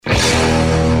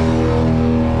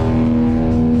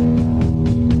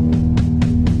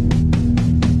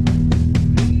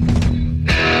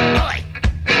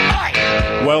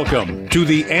to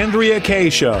the Andrea Kaye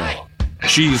Show.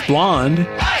 She's blonde,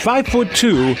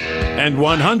 5'2", and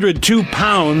 102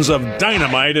 pounds of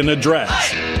dynamite in a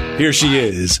dress. Here she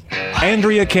is,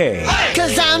 Andrea Kaye.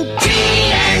 'Cause I'm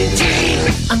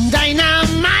TNT, I'm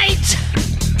dynamite.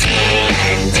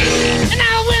 TNT, and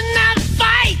I will not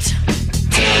fight.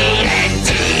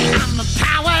 TNT, I'm a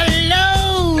power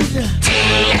load.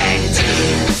 TNT,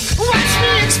 watch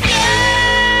me explode.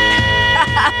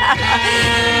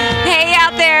 Hey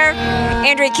out there,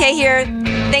 Andrea Kaye here.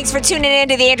 Thanks for tuning in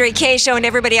to the Andrea Kaye Show and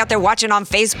everybody out there watching on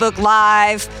Facebook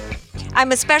Live.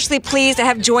 I'm especially pleased to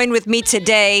have joined with me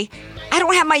today. I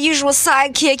don't have my usual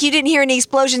sidekick. You didn't hear any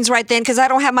explosions right then because I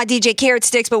don't have my DJ Carrot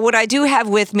Sticks. But what I do have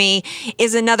with me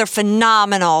is another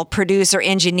phenomenal producer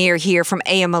engineer here from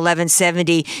AM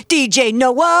 1170, DJ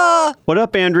Noah. What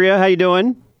up, Andrea? How you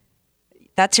doing?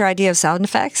 That's your idea of sound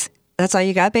effects? That's all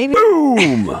you got, baby?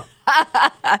 Boom!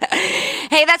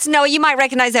 Hey, that's Noah. You might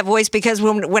recognize that voice because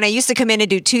when I used to come in and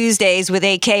do Tuesdays with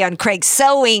AK on Craig's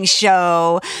Sewing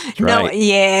Show,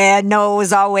 right. Noah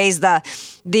was always the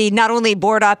not only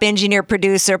board op engineer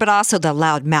producer, but also the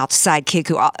loudmouth sidekick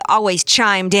who always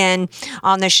chimed in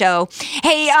on the show.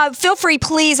 Hey, feel free,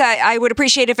 please. I would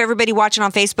appreciate if everybody watching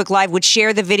on Facebook Live would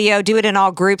share the video, do it in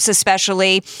all groups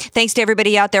especially. Thanks to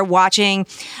everybody out there watching.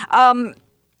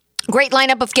 Great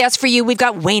lineup of guests for you. We've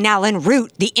got Wayne Allyn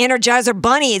Root, the Energizer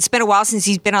Bunny. It's been a while since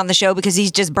he's been on the show because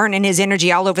he's just burning his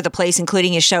energy all over the place,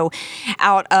 including his show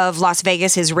out of Las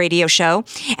Vegas, his radio show.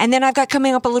 And then I've got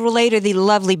coming up a little later, the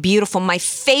lovely, beautiful, my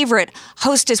favorite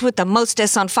hostess with the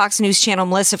mostest on Fox News Channel,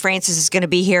 Melissa Francis, is going to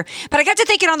be here. But I got to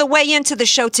thinking on the way into the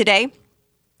show today,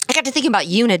 I got to thinking about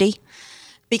unity.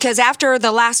 Because after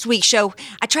the last week's show,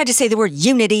 I tried to say the word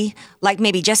unity like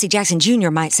maybe Jesse Jackson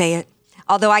Jr. might say it.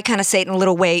 Although I kind of say it in a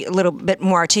little bit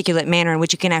more articulate manner in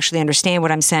which you can actually understand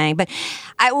what I'm saying. But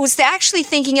I was actually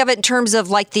thinking of it in terms of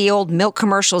like the old milk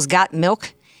commercials, Got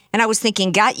Milk. And I was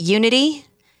thinking, got unity?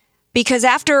 Because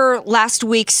after last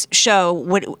week's show,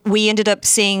 what we ended up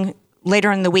seeing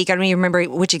later in the week, I don't even remember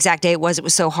which exact day it was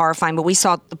so horrifying, but we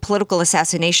saw the political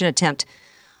assassination attempt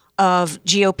of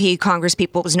GOP Congress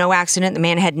people. It was no accident. The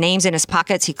man had names in his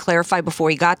pockets. He clarified before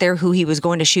he got there who he was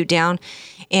going to shoot down,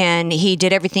 and he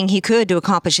did everything he could to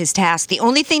accomplish his task. The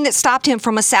only thing that stopped him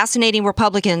from assassinating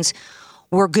Republicans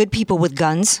were good people with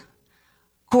guns.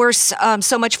 Of course,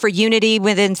 so much for unity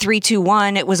within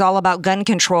 321. It was all about gun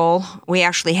control. We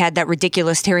actually had that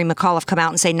ridiculous Terry McAuliffe come out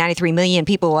and say 93 million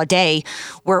people a day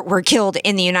were killed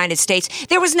in the United States.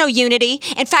 There was no unity.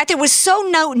 In fact, there was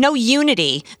no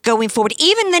unity going forward.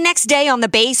 Even the next day on the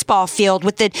baseball field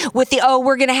with the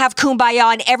we're going to have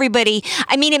kumbaya and everybody.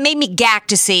 I mean, it made me gag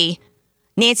to see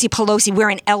Nancy Pelosi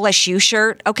wearing an LSU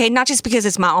shirt, okay? Not just because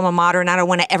it's my alma mater and I don't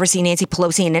want to ever see Nancy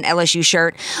Pelosi in an LSU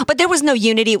shirt, but there was no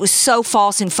unity. It was so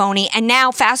false and phony. And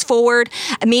now, fast forward,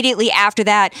 immediately after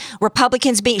that,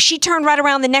 she turned right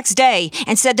around the next day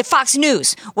and said that Fox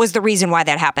News was the reason why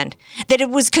that happened, that it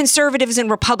was conservatives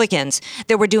and Republicans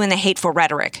that were doing the hateful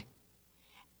rhetoric.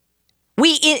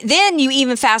 Then you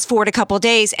even fast forward a couple of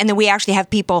days, and then we actually have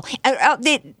people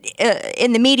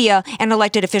in the media and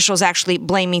elected officials actually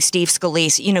blaming Steve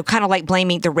Scalise, kind of like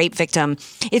blaming the rape victim.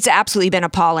 It's absolutely been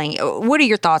appalling. What are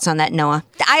your thoughts on that, Noah?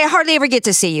 I hardly ever get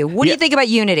to see you. What do you think about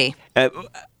unity?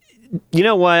 You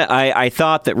know what? I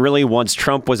thought that really once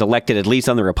Trump was elected, at least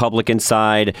on the Republican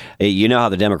side, you know how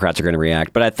the Democrats are going to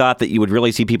react. But I thought that you would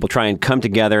really see people try and come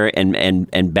together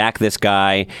and back this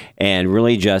guy and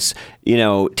really just,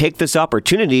 take this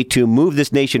opportunity to move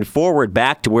this nation forward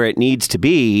back to where it needs to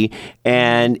be.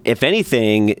 And if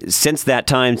anything, since that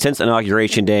time, since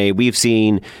Inauguration Day, we've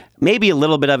seen maybe a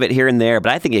little bit of it here and there,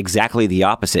 but I think exactly the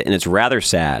opposite, and it's rather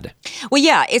sad. Well,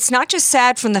 yeah, it's not just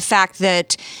sad from the fact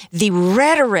that the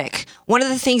rhetoric, one of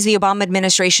the things the Obama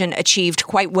administration achieved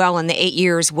quite well in the 8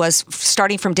 years was,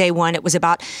 starting from day one, it was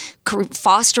about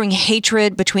fostering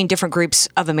hatred between different groups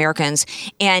of Americans.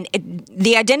 And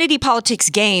the identity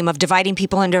politics game of dividing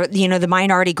people into, the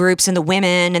minority groups and the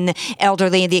women and the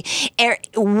elderly,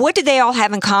 what did they all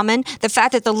have in common? The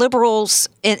fact that the liberals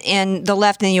in the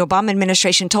left in the Obama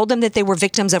administration told them that they were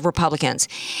victims of Republicans,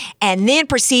 and then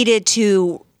proceeded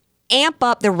to amp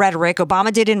up the rhetoric.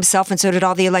 Obama did it himself, and so did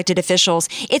all the elected officials.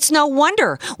 It's no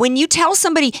wonder when you tell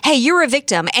somebody, hey, you're a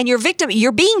victim, and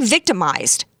you're being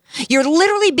victimized. You're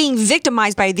literally being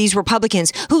victimized by these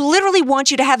Republicans who literally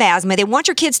want you to have asthma. They want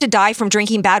your kids to die from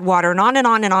drinking bad water, and on and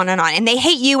on and on and on. And they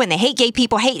hate you, and they hate gay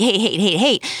people.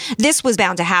 Hate. This was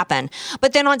bound to happen.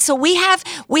 But then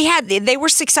they were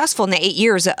successful in the 8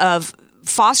 years of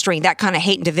fostering that kind of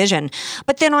hate and division.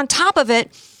 But then on top of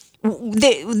it,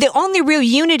 the only real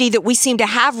unity that we seem to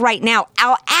have right now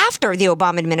after the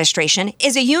Obama administration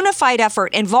is a unified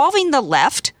effort involving the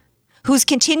left, who's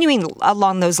continuing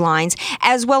along those lines,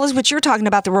 as well as what you're talking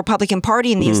about, the Republican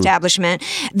Party and the establishment.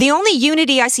 The only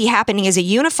unity I see happening is a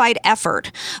unified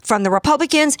effort from the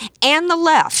Republicans and the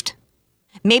left.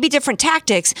 Maybe different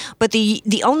tactics, but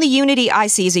the only unity I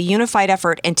see is a unified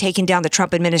effort in taking down the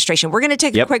Trump administration. We're going to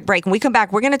take a quick break. When we come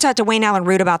back, we're going to talk to Wayne Allyn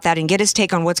Root about that and get his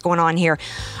take on what's going on here.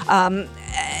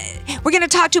 We're going to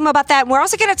talk to him about that. And we're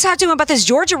also going to talk to him about this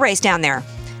Georgia race down there.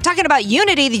 Talking about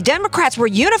unity, the Democrats were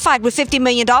unified with $50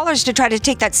 million to try to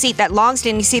take that seat, that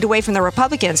long-standing seat, away from the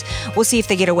Republicans. We'll see if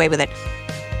they get away with it.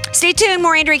 Stay tuned.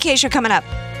 More Andrea Kaye Show coming up.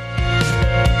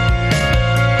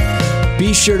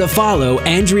 Be sure to follow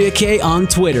Andrea Kaye on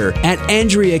Twitter at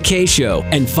Andrea Kaye Show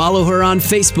and follow her on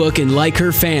Facebook and like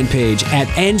her fan page at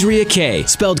Andrea Kaye,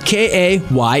 spelled Kaye.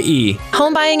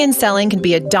 Home buying and selling can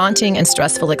be a daunting and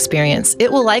stressful experience.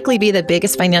 It will likely be the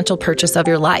biggest financial purchase of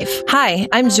your life. Hi,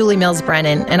 I'm Julie Mills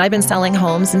Brennan, and I've been selling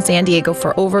homes in San Diego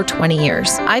for over 20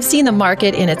 years. I've seen the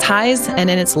market in its highs and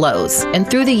in its lows, and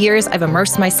through the years, I've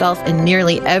immersed myself in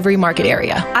nearly every market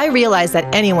area. I realize that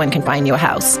anyone can find you a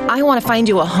house. I want to find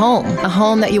you a home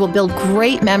that you will build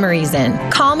great memories in.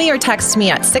 Call me or text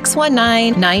me at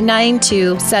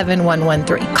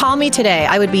 619-992-7113. Call me today.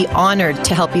 I would be honored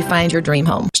to help you find your dream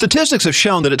home. Statistics have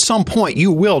shown that at some point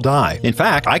you will die. In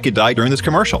fact, I could die during this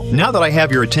commercial. Now that I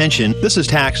have your attention, this is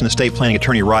tax and estate planning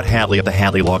attorney Rod Hadley of the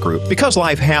Hadley Law Group. Because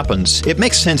life happens, it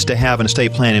makes sense to have an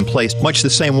estate plan in place, much the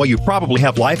same way you probably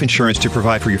have life insurance to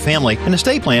provide for your family. An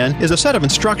estate plan is a set of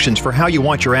instructions for how you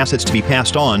want your assets to be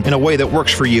passed on in a way that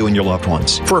works for you and your loved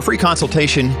ones. For a free consultation,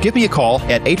 give me a call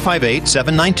at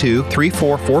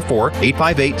 858-792-3444,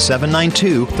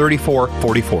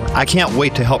 858-792-3444. I can't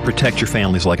wait to help protect your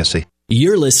family's legacy.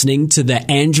 You're listening to The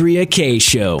Andrea Kaye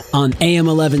Show on AM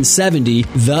 1170,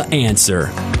 The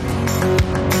Answer.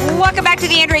 Welcome back to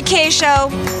The Andrea Kaye Show.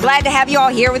 Glad to have you all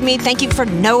here with me. Thank you for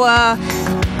Noah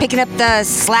picking up the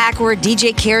slack where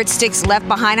DJ Carrot Sticks left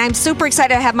behind. I'm super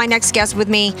excited to have my next guest with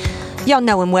me. Y'all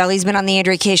know him well. He's been on the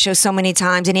Andrea Kaye Show so many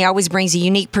times, and he always brings a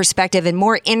unique perspective and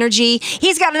more energy.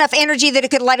 He's got enough energy that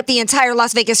it could light up the entire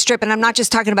Las Vegas Strip, and I'm not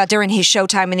just talking about during his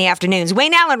showtime in the afternoons.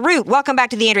 Wayne Allyn Root, welcome back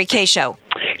to the Andrea Kaye Show.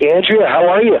 Andrea, how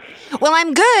are you? Well,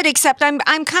 I'm good, except I'm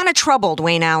kind of troubled,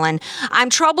 Wayne Allyn. I'm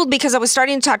troubled because I was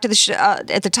starting to talk to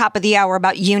at the top of the hour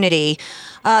about unity.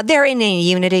 There ain't any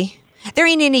unity. There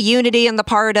ain't any unity on the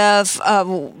part of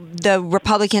the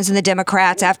Republicans and the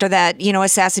Democrats after that,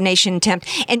 assassination attempt.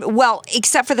 And, well,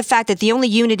 except for the fact that the only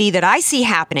unity that I see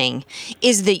happening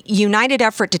is the united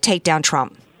effort to take down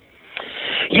Trump.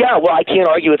 Yeah, well, I can't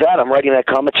argue with that. I'm writing that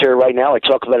commentary right now. I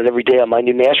talk about it every day on my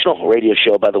new national radio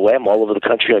show, by the way. I'm all over the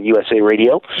country on USA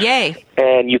Radio. Yay.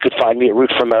 And you could find me at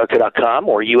rootforamerica.com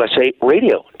or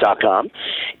usaradio.com.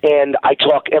 And I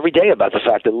talk every day about the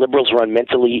fact that liberals run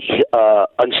mentally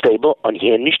unstable,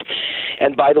 unhinged.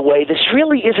 And by the way, this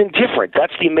really isn't different.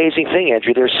 That's the amazing thing,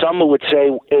 Andrew. There's some who would say,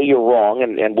 A, you're wrong,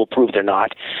 and we'll prove they're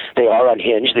not. They are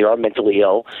unhinged. They are mentally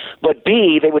ill. But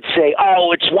B, they would say,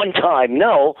 oh, it's one time.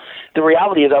 No, the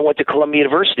reality is I went to Columbia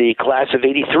University, class of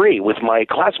 83, with my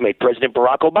classmate, President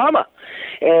Barack Obama.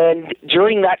 And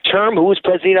during that term, who was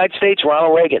President of the United States?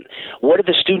 Ronald Reagan. What did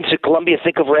the students at Columbia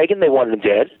think of Reagan? They wanted him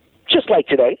dead. Just like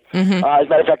today. Mm-hmm. As a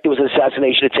matter of fact, there was an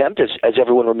assassination attempt, as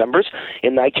everyone remembers.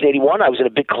 In 1981, I was in a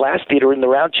big class, theater in the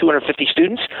round, 250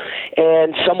 students,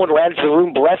 and someone ran into the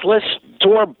room breathless.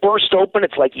 Door burst open.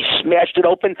 It's like he smashed it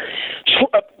open.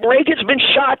 Reagan's been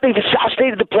shot. They've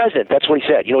assassinated the president. That's what he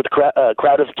said. You know what the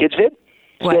crowd of kids did?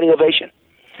 Standing ovation.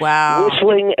 Wow.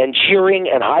 Whistling and cheering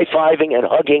and high-fiving and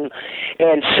hugging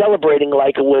and celebrating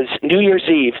like it was New Year's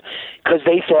Eve because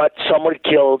they thought someone had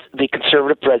killed the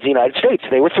conservative president of the United States.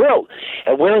 They were thrilled.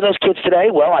 And where are those kids today?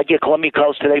 Well, I get Columbia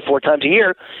College Today 4 times a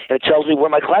year, and it tells me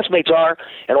where my classmates are,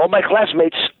 and all my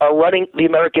classmates are running the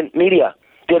American media.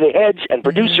 They're the heads and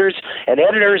producers and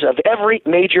editors of every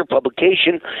major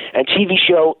publication and TV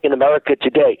show in America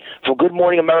today. From Good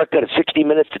Morning America to 60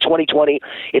 Minutes to 2020,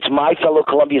 it's my fellow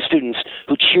Columbia students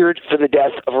who cheered for the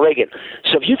death of Reagan.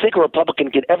 So if you think a Republican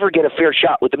could ever get a fair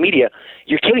shot with the media,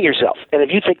 you're kidding yourself. And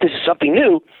if you think this is something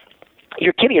new,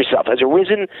 you're kidding yourself. Has it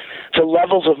risen to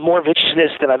levels of more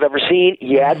viciousness than I've ever seen?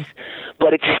 Yes.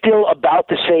 But it's still about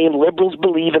the same. Liberals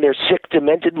believe in their sick,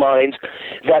 demented minds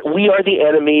that we are the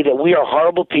enemy, that we are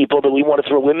horrible people, that we want to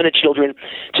throw women and children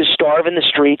to starve in the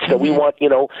streets, that we want,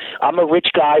 I'm a rich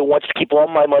guy who wants to keep all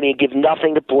my money and give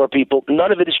nothing to poor people.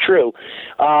 None of it is true.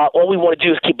 All we want to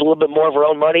do is keep a little bit more of our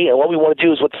own money, and what we want to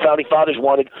do is what the Founding Fathers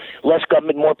wanted, less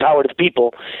government, more power to the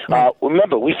people.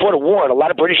 Remember, we fought a war, and a lot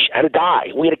of British had to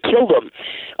die. We had to kill them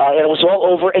And it was all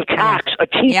over a tax, a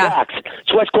tea tax.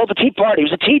 That's why it's called the Tea Party.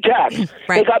 It was a tea tax.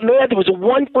 They got mad. There was a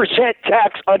 1%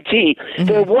 tax on tea.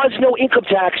 There was no income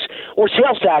tax or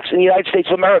sales tax in the United States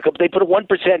of America, but they put a 1%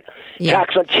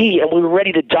 tax on tea, and we were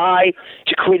ready to die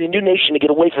to create a new nation to get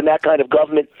away from that kind of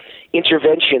government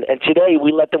intervention. And today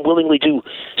we let them willingly do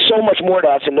so much more to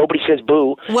us, and nobody says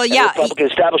boo. Well, and the Republican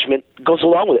establishment goes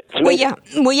along with it.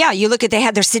 Well, yeah. You look at they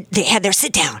had their sit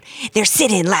down, their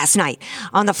sit in last night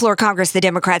on the floor of Congress. The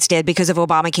Democrats did because of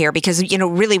Obamacare. Because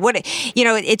really,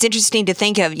 it's interesting to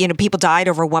think of. People died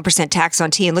over a 1% tax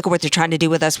on tea, and look at what they're trying to do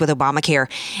with us with Obamacare.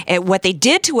 What they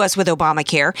did to us with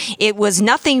Obamacare, it was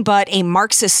nothing but a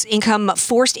Marxist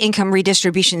forced income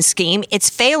redistribution scheme. It's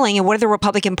failing, and what are the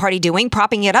Republican Party doing?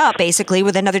 Propping it up, basically,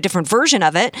 with another different version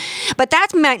of it. But that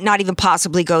might not even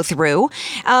possibly go through,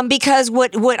 because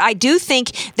what I do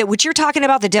think that what you're talking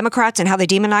about, the Democrats and how they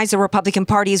demonize the Republican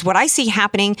Party, is what I see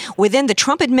happening within the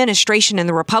Trump administration and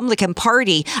the Republican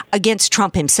Party against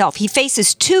Trump himself. He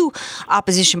faces two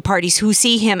opposition parties who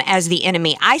see him as the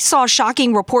enemy. I saw a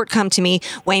shocking report come to me,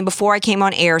 Wayne, before I came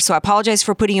on air, so I apologize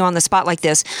for putting you on the spot like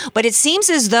this, but it seems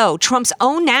as though Trump's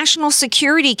own National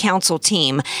Security Council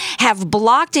team have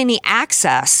blocked any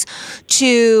access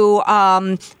to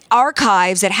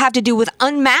archives that have to do with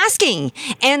unmasking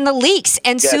and the leaks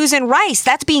and Susan Rice.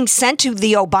 That's being sent to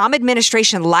the Obama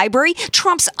administration library.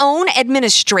 Trump's own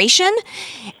administration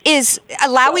is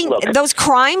allowing those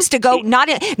crimes to go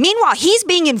Meanwhile, he's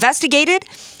being investigated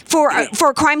for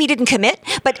a crime he didn't commit,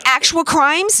 but actual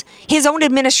crimes his own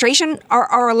administration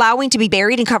are allowing to be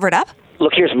buried and covered up.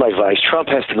 Look, here's my advice. Trump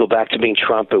has to go back to being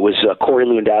Trump. It was Corey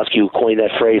Lewandowski who coined that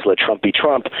phrase, let Trump be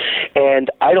Trump. And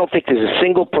I don't think there's a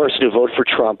single person who voted for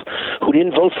Trump who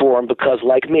didn't vote for him because,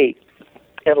 like me,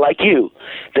 and like you,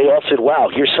 they all said, wow,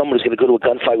 here's someone who's going to go to a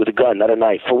gunfight with a gun, not a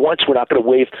knife. For once, we're not going to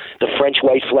wave the French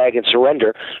white flag and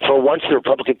surrender. For once, the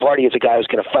Republican Party is a guy who's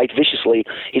going to fight viciously.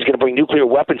 He's going to bring nuclear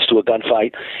weapons to a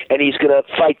gunfight, and he's going to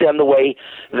fight them the way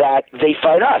that they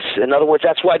fight us. In other words,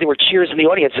 that's why there were cheers in the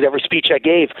audience at every speech I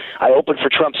gave. I opened for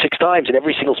Trump 6 times, and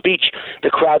every single speech, the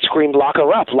crowd screamed, lock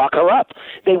her up, lock her up.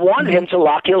 They wanted him to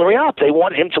lock Hillary up. They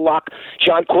wanted him to lock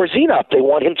John Corzine up. They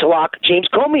want him to lock James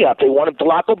Comey up. They want him to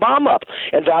lock Obama up.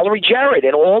 And Valerie Jarrett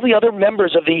and all the other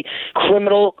members of the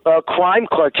criminal crime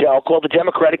cartel called the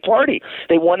Democratic Party.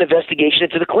 They want an investigation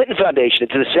into the Clinton Foundation,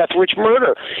 into the Seth Rich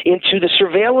murder, into the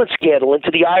surveillance scandal,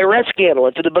 into the IRS scandal,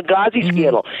 into the Benghazi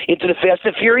scandal, into the Fast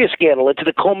and Furious scandal, into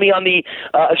the Comey on the,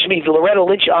 the Loretta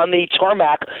Lynch on the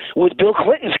tarmac with Bill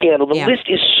Clinton scandal. The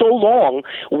list is so long.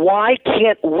 Why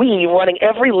can't we, running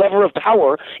every lever of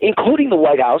power, including the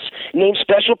White House, name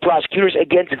special prosecutors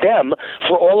against them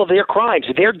for all of their crimes?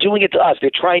 They're doing it to us. They're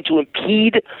trying to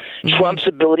impede Trump's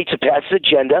ability to pass his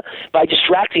agenda by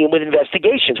distracting him with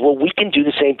investigations. Well, we can do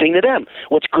the same thing to them.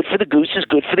 What's good for the goose is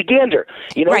good for the gander.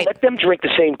 Let them drink the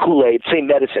same Kool-Aid, same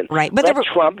medicine. Right. But let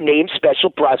Trump name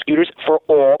special prosecutors for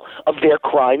all of their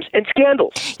crimes and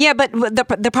scandals. Yeah, but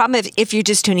the problem, if you're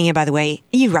just tuning in, by the way,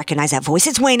 you recognize that voice.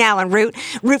 It's Wayne Allyn Root,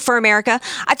 Root for America.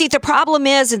 I think the problem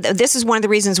is, and this is one of the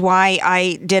reasons why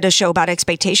I did a show about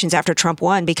expectations after Trump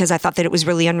won, because I thought that it was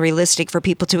really unrealistic for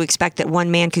people to expect that one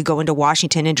man could go into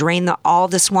Washington and drain all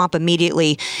the swamp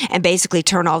immediately and basically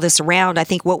turn all this around. I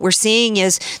think what we're seeing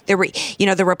is the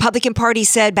Republican Party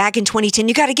said back in 2010,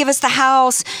 you got to give us the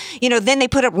House. Then they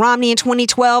put up Romney in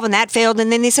 2012 and that failed.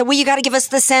 And then they said, well, you got to give us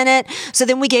the Senate. So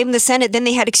then we gave them the Senate. Then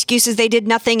they had excuses. They did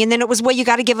nothing. And then it was, well, you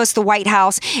got to give us the White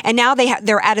House. And now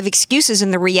they're out of excuses.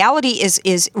 And the reality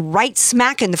is right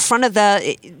smack in the front of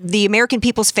the American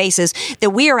people's faces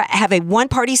that we have a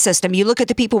one-party system. You look at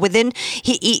the people within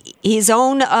his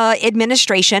own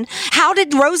administration. How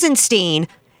did Rosenstein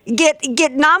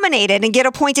get nominated and get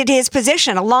appointed to his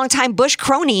position? A longtime Bush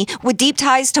crony with deep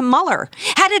ties to Mueller.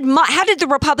 How did the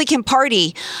Republican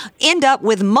Party end up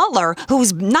with Mueller,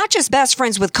 who's not just best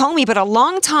friends with Comey, but a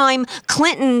longtime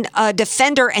Clinton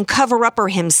defender and cover-upper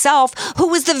himself, who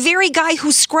was the very guy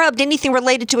who scrubbed anything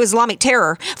related to Islamic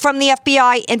terror from the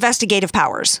FBI investigative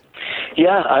powers?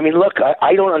 Yeah, I mean, look,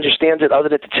 I don't understand it other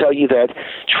than to tell you that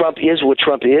Trump is what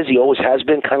Trump is. He always has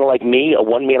been, kind of like me, a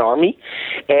one-man army,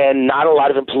 and not a lot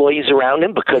of employees around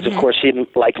him because, of course, he,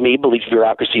 like me, believes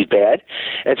bureaucracy is bad.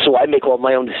 And so I make all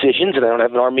my own decisions, and I don't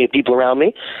have an army of people around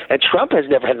me. And Trump has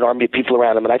never had an army of people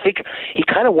around him. And I think he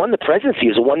kind of won the presidency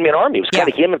as a one-man army. It was kind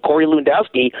of him and Corey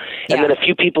Lewandowski, and then a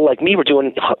few people like me were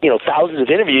doing, thousands of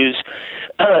interviews,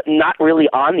 not really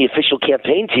on the official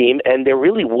campaign team, and there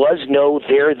really was no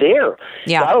there.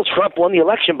 Yeah. Donald Trump won the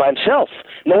election by himself.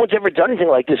 No one's ever done anything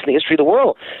like this in the history of the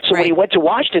world. So when he went to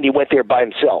Washington, he went there by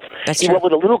himself. He went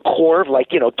with a little core of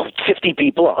 50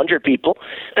 people, 100 people,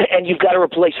 and you've got to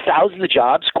replace thousands of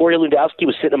jobs. Corey Lewandowski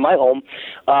was sitting in my home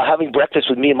having breakfast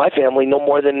with me and my family no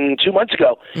more than 2 months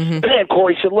ago. And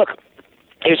Corey said, look,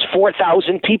 there's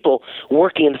 4,000 people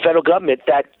working in the federal government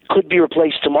that could be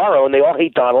replaced tomorrow, and they all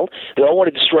hate Donald. They all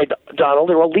want to destroy Donald.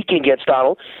 They're all leaking against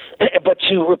Donald. But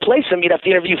to replace him, you'd have to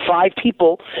interview 5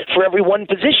 people for every one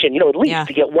position, at least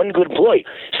to get one good employee.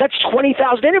 So that's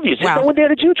 20,000 interviews. There's no one there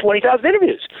to do 20,000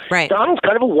 interviews. Right. Donald's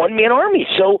kind of a one-man army.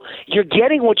 So you're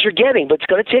getting what you're getting, but it's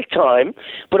going to take time.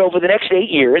 But over the next 8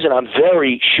 years, and I'm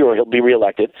very sure he'll be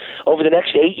reelected, over the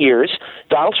next 8 years,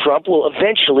 Donald Trump will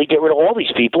eventually get rid of all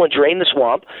these people and drain the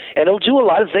swamp, and he'll do a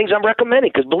lot of things I'm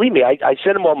recommending. Because believe me, I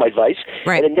send him all my advice,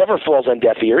 and it never falls on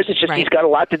deaf ears. It's just he's got a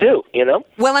lot to do,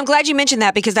 Well, I'm glad you mentioned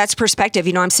that because that's perspective.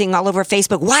 I'm seeing all over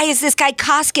Facebook. Why is this guy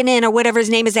Koskinen or whatever his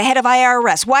name is the head of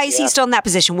IRS? Why is he still in that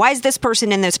position? Why is this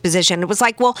person in this position? It was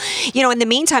like, well, in the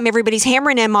meantime, everybody's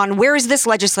hammering him on where is this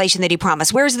legislation that he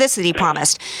promised? Where is this that he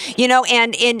promised?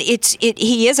 And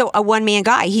he is a one-man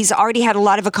guy. He's already had a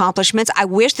lot of accomplishments. I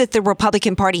wish that the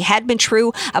Republican Party had been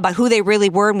true about who they really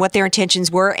were and what their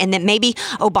intentions were, and that maybe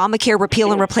Obamacare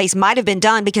repeal and replace might have been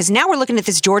done, because now we're looking at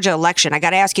this Georgia election. I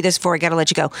got to ask you this before I got to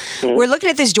let you go. We're looking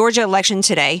at this Georgia election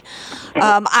today.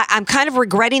 I'm kind of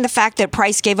regretting the fact that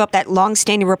Price gave up that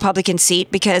long-standing Republican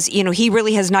seat because, he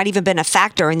really has not even been a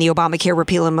factor in the Obamacare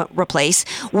repeal and replace.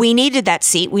 We needed that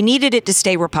seat. We needed it to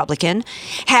stay Republican.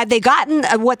 Had they gotten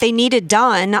what they needed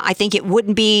done, I think it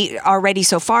wouldn't be already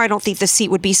so far. I don't think the seat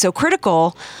would be so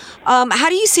critical. How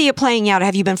do you see it playing out?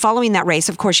 Have you been following that race?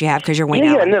 Of course you have, because you're Wayne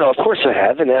Allyn. Yeah, no, of course I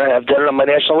have, and I've done it on my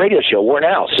national radio show, We're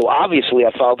Now. So obviously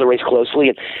I followed the race closely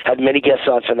and had many guests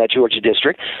on from that Georgia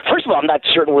district. First of all, I'm not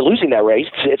certain we're losing that race.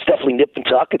 It's definitely nip and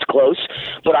tuck. It's close.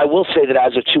 But I will say that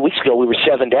as of 2 weeks ago, we were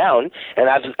 7 down, and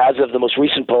as of the most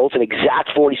recent polls, an exact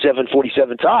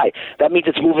 47-47 tie. That means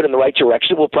it's moving in the right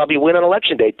direction. We'll probably win on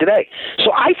Election Day today.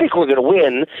 So I think we're going to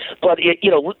win, but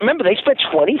remember, they spent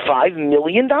 $25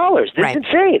 million. This is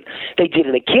insane. They did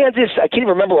it in Kansas. I can't even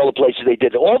remember all the places they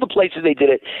did it. All the places they did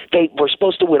it, they were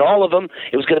supposed to win all of them.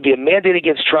 It was going to be a mandate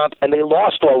against Trump, and they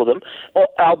lost all of them,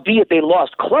 albeit they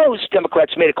lost close.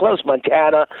 Democrats made it close,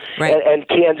 Montana and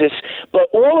Kansas.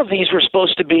 But all of these were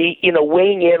supposed to be,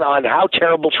 weighing in on how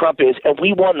terrible Trump is, and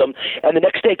we won them. And the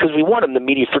next day, because we won them, the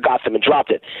media forgot them and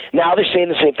dropped it. Now they're saying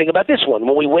the same thing about this one.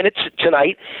 When we win it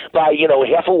tonight by,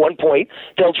 half of 1 point,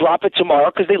 they'll drop it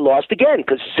tomorrow because they lost again,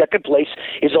 because second place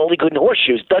is only good in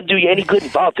horseshoes. Doesn't do you any good in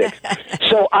politics.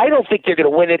 So I don't think they're going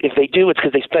to win it. If they do, it's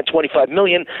because they spent $25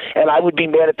 million, and I would be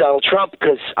mad at Donald Trump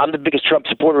because I'm the biggest Trump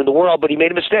supporter in the world, but he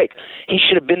made a mistake. He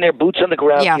should have been there, boots on the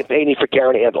ground, campaigning for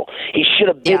Karen Handel. He should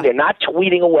have been there, not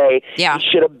tweeting away. He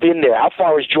should have been there. How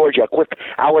far is Georgia? A quick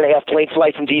hour-and-a-half plane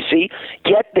flight from D.C.?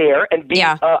 Get there and be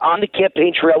on the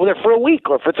campaign trail with her for a week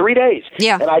or for 3 days.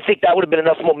 And I think that would have been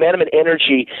enough momentum and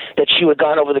energy that she would have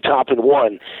gone over the top and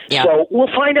won. So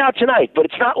we'll find out tonight, but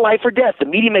it's not life or death. The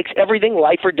media makes everything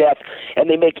life or death, and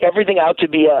they make everything out to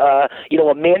be a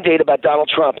mandate about Donald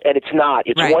Trump, and it's not.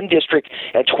 It's one district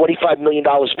and $25 million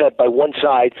spent by one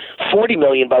side, $40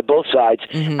 million by both sides.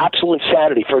 Absolute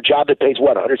insanity for a job that pays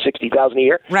 $160,000 a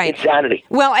year. Insanity.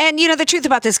 Well, and the truth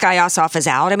about this guy Ossoff is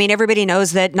out. I mean, everybody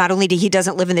knows that not only he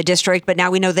doesn't live in the district, but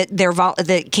now we know that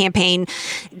the campaign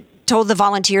told the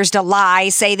volunteers to lie,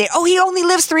 say that, he only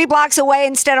lives 3 blocks away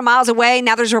instead of miles away.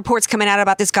 Now there's reports coming out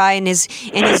about this guy and his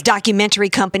documentary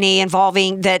company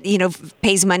involving that,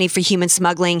 pays money for human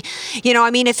smuggling.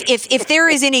 If there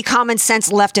is any common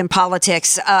sense left in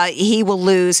politics, he will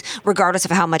lose regardless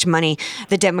of how much money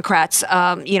the Democrats,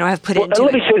 have put into it.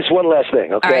 Let me say this one last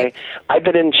thing, okay? Right. I've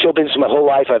been in show business my whole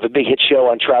life. I have a big hit show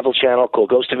on Travel Channel called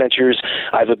Ghost Adventures.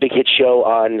 I have a big hit show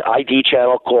on ID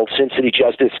Channel called Sin City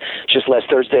Justice. Just last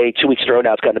Thursday, 2 weeks in a row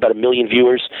now, it's gotten about 1 million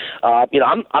viewers.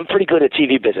 I'm pretty good at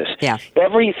TV business.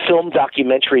 Every film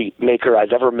documentary maker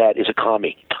I've ever met is a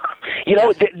commie. In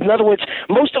other words,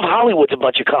 most of Hollywood's a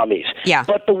bunch of commies.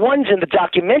 But the ones in the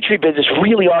documentary business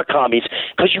really are commies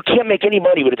because you can't make any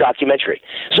money with a documentary.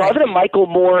 So other than Michael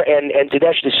Moore and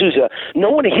Dinesh D'Souza,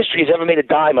 no one in history has ever made a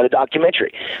dime on a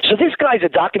documentary. So this guy's a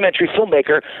documentary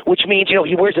filmmaker, which means,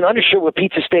 he wears an undershirt with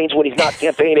pizza stains when he's not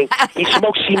campaigning. He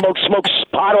smokes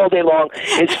pot all day long.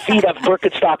 His feet have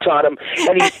Birkenstocks on him,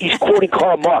 and he's quoting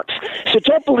Karl Marx. So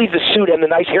don't believe the suit and the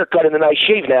nice haircut and the nice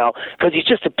shave now, because he's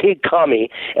just a pig commie,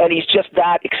 and he's just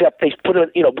that, except they put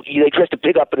they dressed a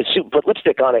pig up in a suit and put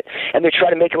lipstick on it, and they're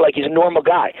trying to make it like he's a normal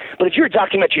guy. But if you're a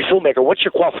documentary filmmaker, what's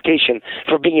your qualification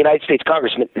for being a United States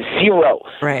congressman? Zero.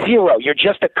 Right. Zero. You're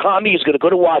just a commie who's going to go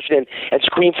to Washington and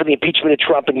scream for the impeachment of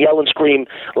Trump and yell and scream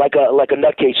like a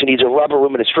nutcase who needs a rubber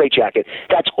room and a straitjacket.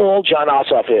 That's all John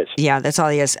Ossoff is. Yeah, that's all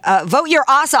he is. Vote your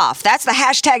ass off. That's the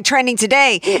hashtag trending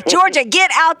today. Georgia,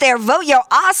 get out there. Vote your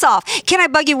ass off. Can I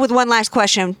bug you with one last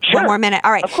question? Sure. One more minute.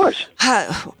 All right. Of course.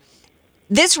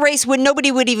 This race, nobody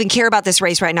would even care about this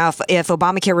race right now if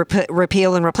Obamacare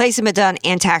repeal and replacement done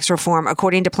and tax reform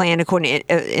according to plan,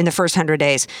 in the first 100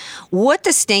 days. What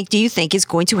the stink do you think is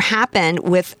going to happen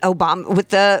with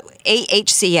the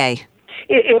AHCA?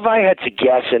 If I had to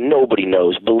guess, and nobody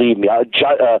knows, believe me,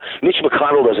 Mitch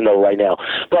McConnell doesn't know right now,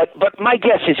 but my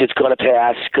guess is it's going to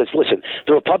pass because, listen,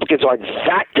 the Republicans aren't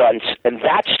that dunce and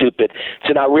that stupid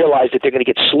to not realize that they're going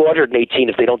to get slaughtered in 18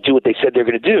 if they don't do what they said they're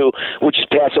going to do, which is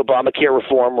pass Obamacare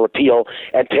reform, repeal,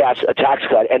 and pass a tax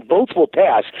cut. And both will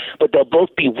pass, but they'll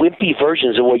both be wimpy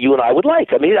versions of what you and I would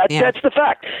like. I mean, that's the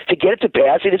fact. To get it to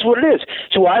pass, it is what it is.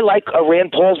 So I like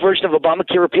Rand Paul's version of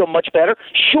Obamacare repeal much better?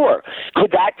 Sure.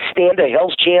 Could that stand a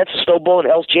hell's chance, a snowball in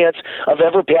hell's chance of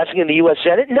ever passing in the U.S.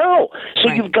 Senate? No. So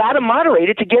you've got to moderate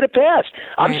it to get it passed.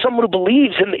 I'm someone who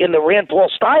believes in the Rand Paul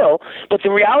style, but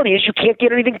the reality is you can't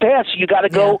get anything passed. You got to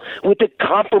go with the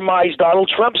compromised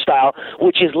Donald Trump style,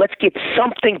 which is let's get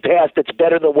something passed that's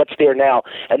better than what's there now,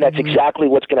 and that's exactly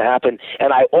what's going to happen.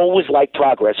 And I always like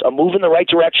progress. A move in the right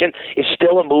direction is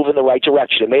still a move in the right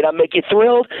direction. It may not make you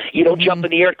thrilled. You don't jump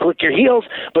in the air and click your heels,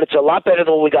 but it's a lot better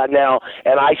than what we got now,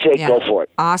 and I say go for it.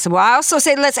 Awesome. Well, I also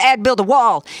say let's build a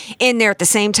wall in there at the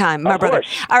same time, my brother.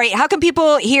 All right, how can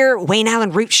people hear Wayne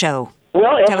Allyn Root Show?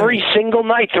 Well, every single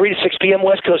night, 3 to 6 p.m.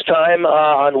 West Coast time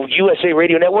on USA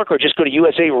Radio Network, or just go to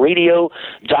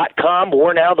usaradio.com,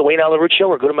 or now the Wayne Allyn Root Show,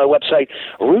 or go to my website,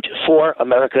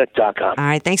 root4america.com. All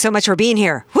right, thanks so much for being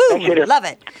here. Woo, thanks, love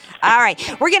it. All right,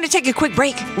 we're going to take a quick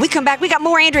break. We come back. We got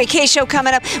more Andrea Kaye Show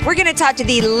coming up. We're going to talk to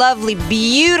the lovely,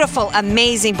 beautiful,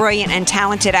 amazing, brilliant, and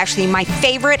talented, actually my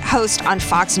favorite host on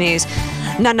Fox News,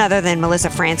 none other than Melissa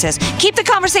Francis. Keep the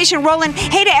conversation rolling.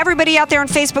 Hey to everybody out there on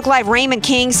Facebook Live, Raymond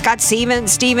King, Scott Stevens,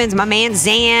 my man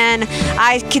Zan.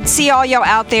 I could see all y'all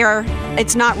out there.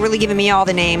 It's not really giving me all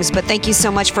the names, but thank you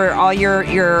so much for all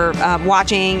your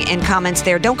watching and comments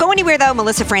there. Don't go anywhere, though.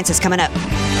 Melissa Francis coming up.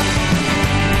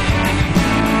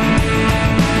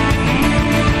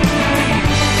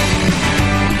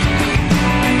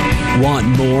 Want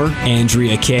more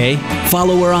Andrea Kaye?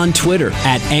 Follow her on Twitter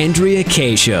at Andrea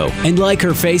Kaye Show and like her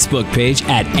Facebook page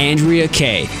at Andrea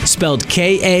Kaye, spelled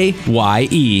Kaye.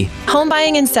 Home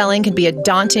buying and selling can be a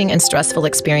daunting and stressful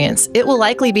experience. It will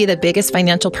likely be the biggest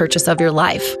financial purchase of your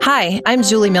life. Hi, I'm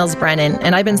Julie Mills Brennan,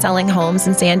 and I've been selling homes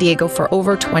in San Diego for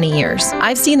over 20 years.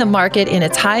 I've seen the market in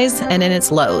its highs and in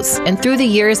its lows, and through the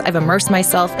years, I've immersed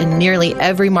myself in nearly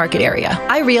every market area.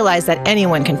 I realize that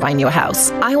anyone can find you a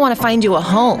house. I want to find you a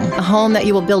home that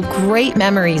you will build great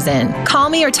memories in. Call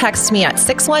me or text me at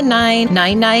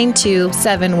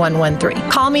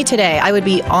 619-992-7113. Call me today. I would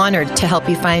be honored to help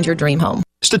you find your dream home.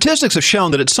 Statistics have shown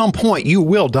that at some point you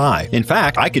will die. In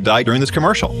fact, I could die during this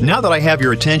commercial. Now that I have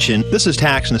your attention, this is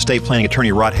tax and estate planning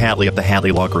attorney Rod Hadley of the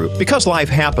Hadley Law Group. Because life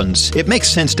happens, it makes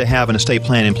sense to have an estate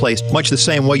plan in place, much the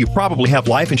same way you probably have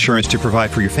life insurance to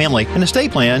provide for your family. An estate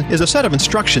plan is a set of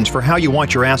instructions for how you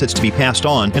want your assets to be passed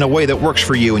on in a way that works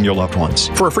for you and your loved ones.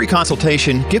 For a free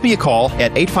consultation, give me a call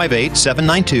at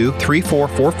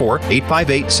 858-792-3444,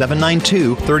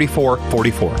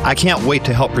 858-792-3444. I can't wait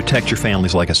to help protect your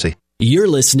family's legacy. You're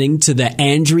listening to The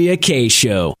Andrea Kaye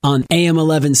Show on AM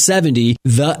 1170,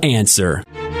 The Answer.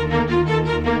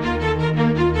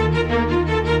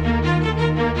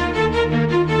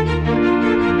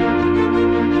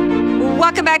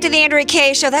 Welcome back to the Andrea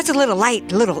Kaye Show. That's a little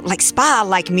light, like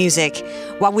spa-like music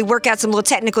while we work out some little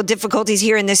technical difficulties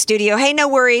here in this studio. Hey, no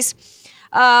worries.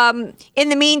 In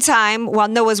the meantime, while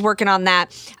Noah's working on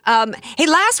that, hey,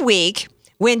 last week,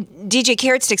 when DJ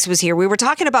Carrot Sticks was here, we were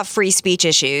talking about free speech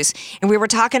issues, and we were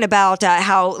talking about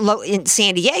how in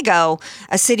San Diego,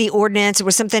 a city ordinance, there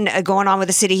was something going on with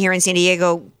the city here in San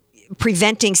Diego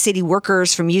preventing city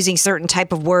workers from using certain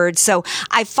type of words. So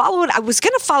I was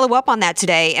going to follow up on that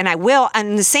today, and I will.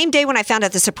 And the same day when I found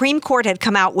out the Supreme Court had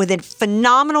come out with a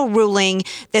phenomenal ruling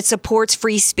that supports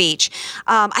free speech.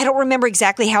 I don't remember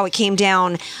exactly how it came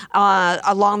down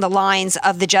along the lines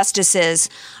of the justices,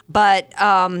 but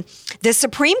the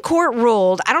Supreme Court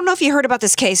ruled, I don't know if you heard about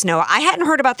this case, Noah. I hadn't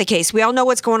heard about the case. We all know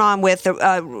what's going on with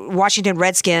the Washington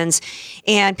Redskins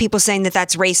and people saying that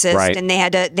that's racist, right, and they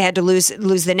had to lose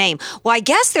the name. Well, I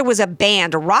guess there was a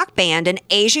rock band, an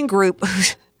Asian group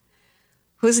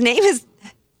whose name is...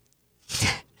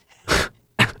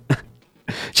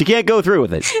 She can't go through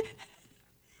with it.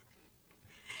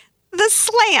 The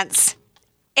Slants.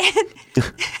 And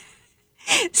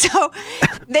so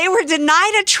they were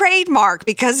denied a trademark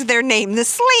because of their name, the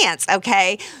Slants,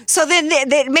 okay? So then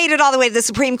they made it all the way to the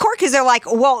Supreme Court because they're like,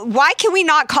 well, why can we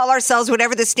not call ourselves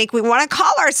whatever the stink we want to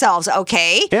call ourselves,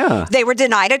 okay? Yeah. They were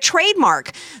denied a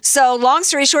trademark. So long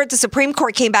story short, the Supreme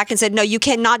Court came back and said, no, you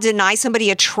cannot deny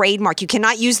somebody a trademark. You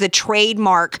cannot use the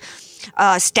trademark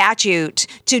statute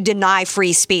to deny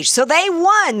free speech. So they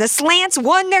won. The Slants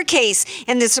won their case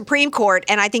in the Supreme Court,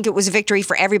 and I think it was a victory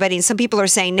for everybody. And some people are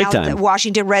saying now that the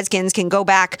Washington Redskins can go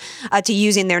back to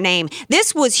using their name.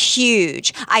 This was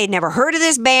huge. I had never heard of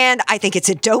this band. I think it's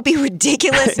a dopey,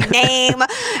 ridiculous name.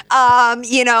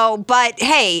 But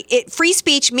hey, free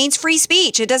speech means free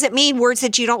speech. It doesn't mean words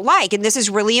that you don't like. And this is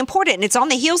really important. And it's on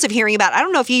the heels of hearing about, I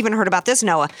don't know if you even heard about this,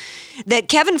 Noah, that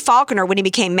Kevin Faulconer, when he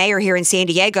became mayor here in San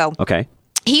Diego,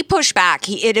 he pushed back.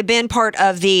 It had been part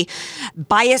of the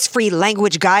bias-free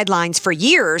language guidelines for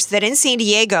years that in San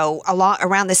Diego,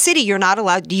 around the city, you're not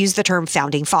allowed to use the term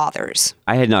founding fathers.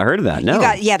 I had not heard of that, no.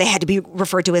 They had to be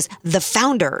referred to as the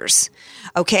founders,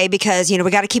 okay? Because, we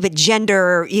got to keep it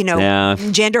gender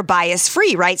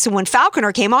bias-free, right? So when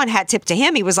Faulconer came on, hat tip to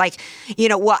him, he was like,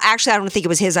 well, actually, I don't think it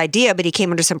was his idea, but he came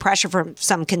under some pressure from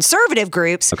some conservative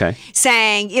groups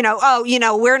saying,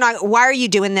 we're not, why are you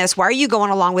doing this? Why are you going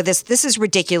along with this? This is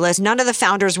ridiculous. None of the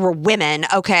founders were women,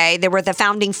 okay? They were the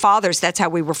founding fathers. That's how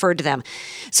we referred to them.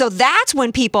 So that's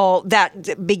when people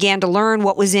that began to learn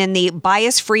what was in the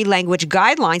bias-free language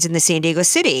guidelines in the San Diego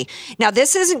city. Now,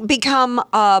 this hasn't become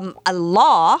a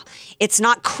law. It's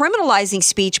not criminalizing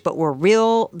speech, but we're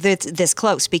this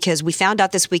close because we found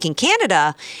out this week in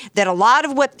Canada that a lot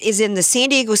of what is in the San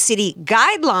Diego city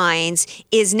guidelines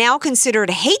is now considered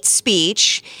hate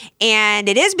speech, and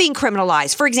it is being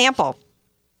criminalized. For example,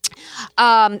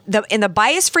 in the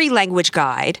bias-free language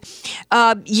guide,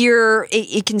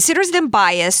 it considers them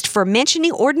biased for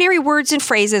mentioning ordinary words and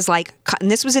phrases like, and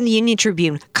this was in the Union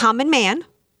Tribune, common man,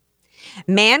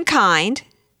 mankind,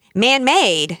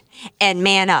 man-made, and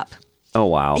man up. Oh,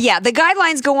 wow. Yeah, the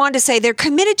guidelines go on to say they're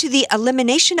committed to the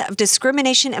elimination of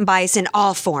discrimination and bias in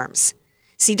all forms.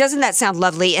 See, doesn't that sound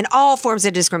lovely? In all forms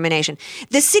of discrimination.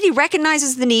 The city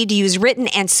recognizes the need to use written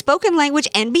and spoken language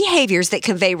and behaviors that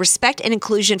convey respect and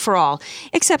inclusion for all,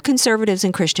 except conservatives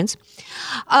and Christians.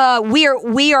 We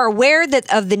are aware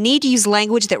of the need to use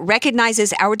language that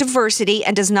recognizes our diversity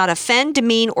and does not offend,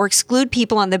 demean, or exclude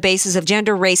people on the basis of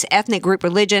gender, race, ethnic group,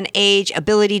 religion, age,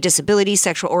 ability, disability,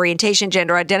 sexual orientation,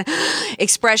 gender identity,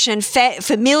 expression,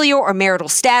 familial or marital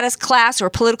status, class, or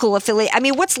political affiliation. I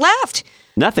mean, what's left?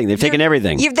 Nothing. They've taken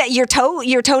everything. Your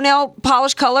toenail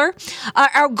polish color.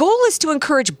 Our goal is to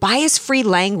encourage bias-free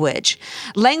language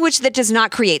that does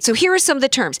not create. So here are some of the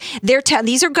terms.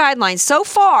 These are guidelines. So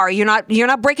far, you're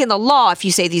not breaking the law if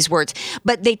you say these words,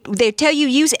 but they tell you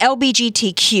use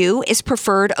LGBTQ is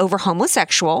preferred over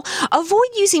homosexual. Avoid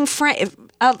using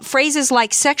phrases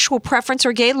like sexual preference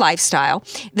or gay lifestyle.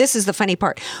 This is the funny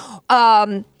part.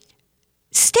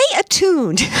 Stay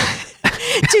attuned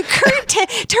to current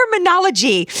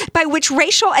terminology by which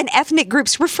racial and ethnic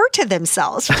groups refer to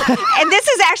themselves. And this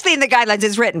is actually in the guidelines,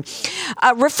 it's written.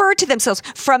 Refer to themselves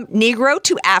from Negro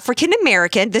to African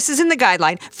American. This is in the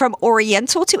guideline. From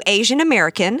Oriental to Asian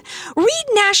American. Read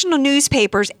national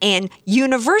newspapers and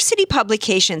university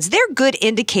publications. They're good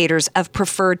indicators of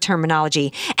preferred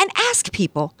terminology. And ask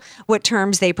people what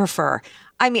terms they prefer.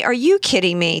 I mean, are you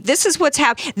kidding me? This is what's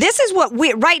happening. This is what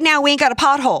right now we ain't got a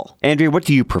pothole. Andrea, what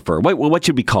do you prefer? What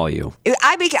should we call you?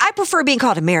 I prefer being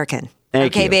called American.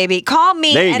 Thank you. Baby. Call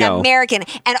me an go. American.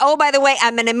 And oh, by the way,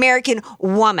 I'm an American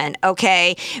woman,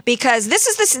 okay? Because these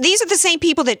are the same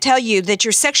people that tell you that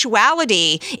your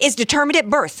sexuality is determined at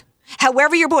birth.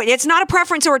 However you're born, it's not a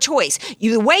preference or a choice.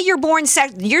 The way you're born,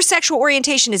 your sexual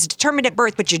orientation is determined at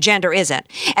birth, but your gender isn't.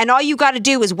 And all you got to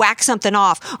do is whack something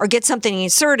off or get something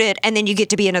inserted, and then you get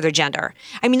to be another gender.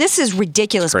 I mean, this is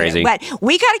ridiculous. Crazy. But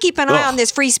we got to keep an eye on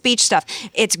this free speech stuff.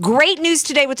 It's great news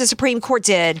today what the Supreme Court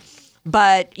did.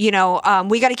 But, we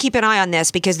got to keep an eye on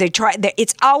this because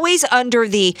it's always under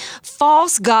the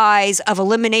false guise of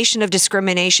elimination of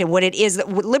discrimination. What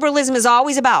liberalism is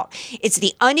always about. It's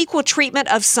the unequal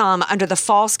treatment of some under the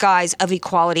false guise of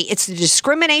equality. It's the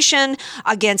discrimination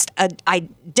against an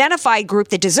identified group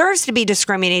that deserves to be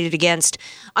discriminated against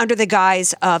under the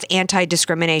guise of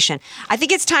anti-discrimination. I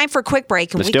think it's time for a quick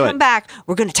break. And when we come back,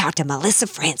 we're going to talk to Melissa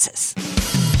Francis.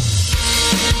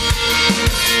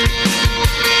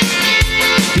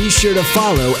 Be sure to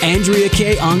follow Andrea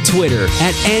Kaye on Twitter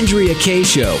at Andrea Kaye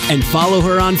Show and follow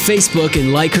her on Facebook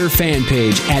and like her fan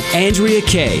page at Andrea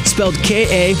Kaye, spelled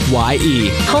Kaye.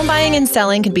 Home buying and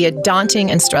selling can be a daunting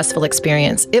and stressful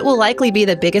experience. It will likely be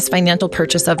the biggest financial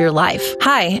purchase of your life.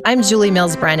 Hi, I'm Julie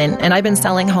Mills Brennan, and I've been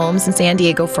selling homes in San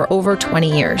Diego for over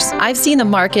 20 years. I've seen the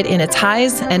market in its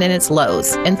highs and in its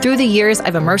lows, and through the years,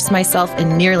 I've immersed myself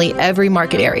in nearly every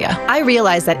market area. I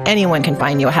realize that anyone can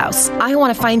find you a house. I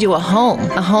want to find you a home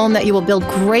that you will build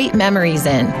great memories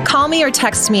in. Call me or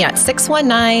text me at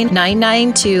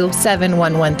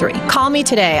 619-992-7113. Call me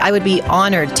today. I would be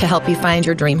honored to help you find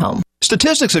your dream home.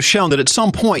 Statistics have shown that at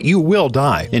some point you will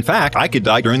die. In fact, I could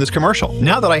die during this commercial.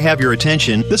 Now that I have your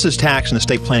attention, this is tax and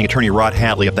estate planning attorney Rod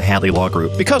Hadley of the Hadley Law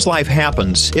Group. Because life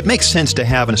happens, it makes sense to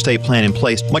have an estate plan in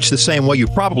place, much the same way you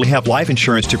probably have life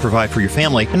insurance to provide for your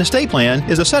family. An estate plan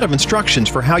is a set of instructions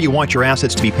for how you want your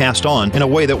assets to be passed on in a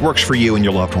way that works for you and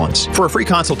your loved ones. For a free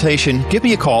consultation, give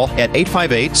me a call at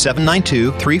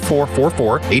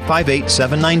 858-792-3444,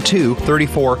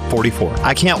 858-792-3444.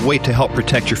 I can't wait to help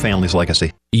protect your family's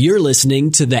legacy. You're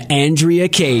listening to The Andrea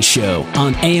Kaye Show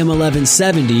on AM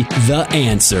 1170, The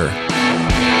Answer.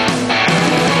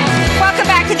 Welcome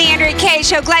back to The Andrea Kaye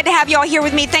Show. Glad to have you all here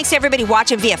with me. Thanks to everybody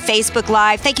watching via Facebook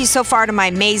Live. Thank you so far to my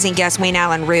amazing guest, Wayne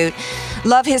Allyn Root.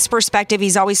 Love his perspective.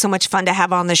 He's always so much fun to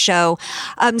have on the show.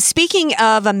 Speaking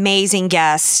of amazing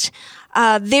guests,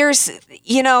 there's,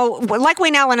 like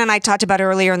Wayne Allyn and I talked about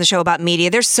earlier in the show about media,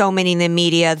 there's so many in the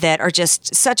media that are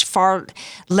just such far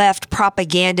left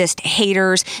propagandist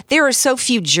haters. There are so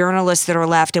few journalists that are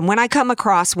left. And when I come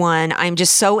across one, I'm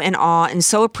just so in awe and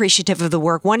so appreciative of the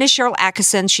work. One is Cheryl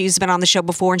Atkinson. She's been on the show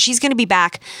before, and she's going to be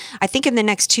back, I think, in the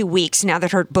next 2 weeks now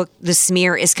that her book, The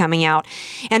Smear, is coming out.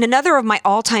 And another of my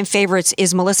all-time favorites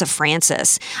is Melissa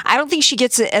Francis. I don't think she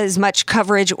gets as much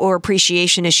coverage or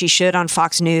appreciation as she should on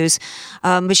Fox News.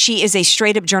 But she is a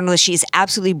straight-up journalist. She is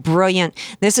absolutely brilliant.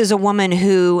 This is a woman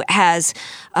who has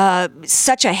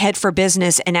such a head for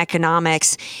business and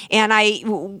economics. And I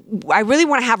really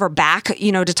want to have her back,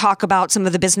 to talk about some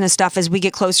of the business stuff as we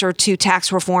get closer to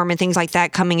tax reform and things like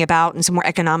that coming about, and some more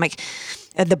economic,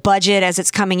 the budget as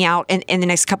it's coming out in the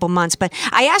next couple months. But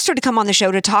I asked her to come on the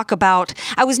show to talk about,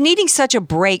 I was needing such a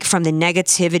break from the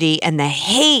negativity and the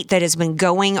hate that has been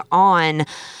going on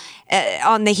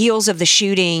the heels of the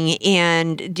shooting,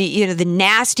 and the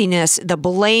nastiness, the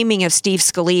blaming of Steve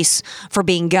Scalise for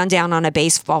being gunned down on a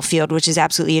baseball field, which is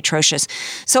absolutely atrocious.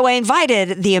 So I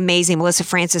invited the amazing Melissa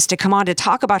Francis to come on to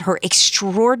talk about her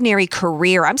extraordinary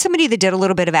career. I'm somebody that did a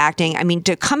little bit of acting. I mean,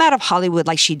 to come out of Hollywood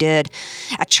like she did,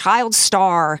 a child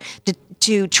star,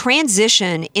 to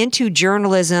transition into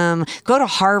journalism, go to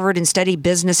Harvard and study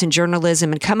business and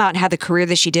journalism, and come out and have the career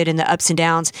that she did in the ups and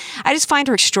downs. I just find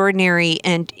her extraordinary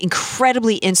and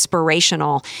incredibly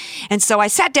inspirational. And so I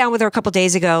sat down with her a couple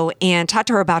days ago and talked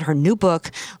to her about her new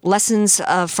book, Lessons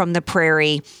from the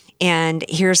Prairie. And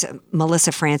here's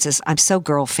Melissa Francis. I'm so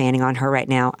girl fanning on her right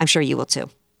now. I'm sure you will too.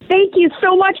 Thank you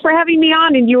so much for having me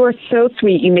on, and you were so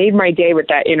sweet. You made my day with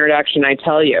that introduction, I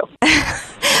tell you.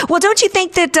 Well, don't you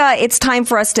think that it's time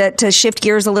for us to shift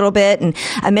gears a little bit and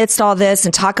amidst all this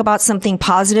and talk about something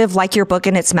positive like your book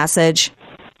and its message?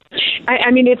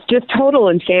 I mean, it's just total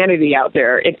insanity out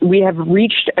there. We have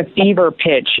reached a fever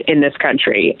pitch in this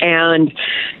country. And,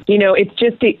 it's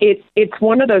just, it's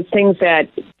one of those things that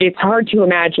it's hard to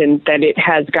imagine that it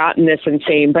has gotten this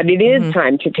insane, but it is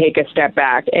time to take a step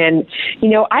back. And,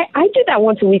 I do that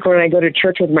once a week when I go to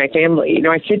church with my family.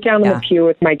 I sit down in the pew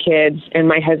with my kids and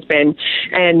my husband.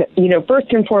 And,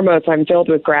 first and foremost, I'm filled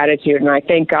with gratitude. And I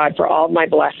thank God for all of my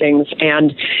blessings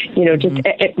and, just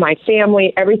my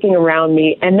family, everything around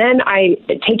me. And then I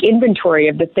take inventory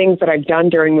of the things that I've done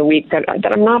during the week that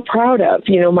I'm not proud of.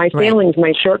 My failings,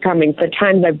 my shortcomings, the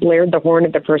times I've blared the horn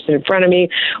at the person in front of me,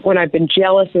 when I've been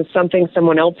jealous of something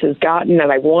someone else has gotten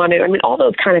that I wanted. I mean, all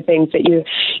those kind of things that you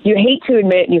hate to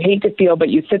admit and you hate to feel, but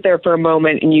you sit there for a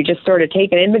moment and you just sort of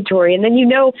take an inventory, and then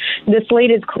the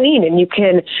slate is clean and you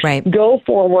can go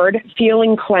forward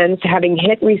feeling cleansed, having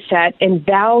hit reset, and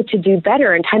vow to do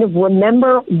better and kind of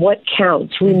remember what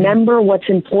counts, remember what's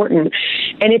important.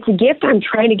 And it's a gift I'm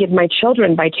trying to give my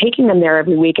children by taking them there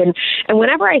every week. And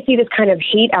whenever I see this kind of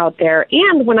hate out there,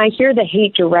 and when I hear the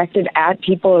hate directed at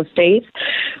people of faith,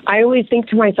 I always think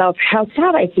to myself how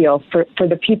sad I feel for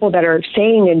the people that are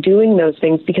saying and doing those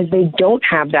things, because they don't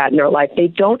have that in their life. They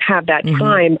don't have that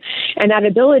time and that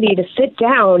ability to sit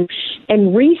down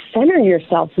and recenter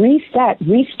yourself, reset,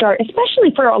 restart,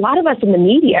 especially for a lot of us in the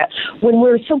media when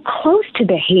we're so close to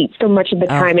the hate so much of the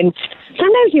time. And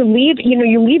sometimes you leave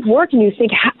work and you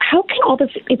think, how can all this,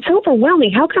 it's so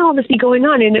overwhelming. How can all this be going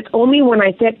on? And it's only when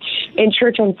I sit in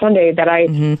church on Sunday that I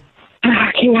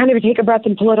can kind of take a breath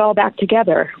and pull it all back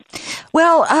together.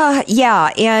 Well,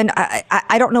 yeah, and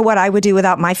I don't know what I would do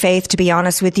without my faith, to be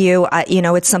honest with you.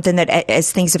 It's something that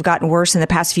as things have gotten worse in the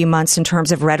past few months in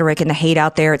terms of rhetoric and the hate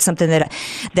out there, it's something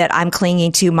that I'm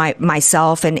clinging to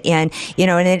myself. And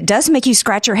it does make you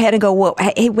scratch your head and go, well,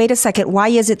 hey, wait a second. Why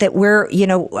is it that we're,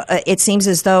 it seems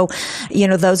as though,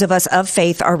 those of us of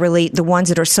faith are really the ones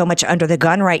that are so much under the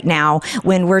gun right now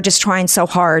when we're just trying so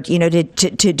hard,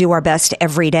 to do our best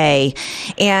every day.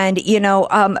 And,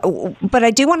 but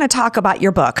I do want to talk about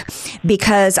your book,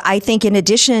 because I think in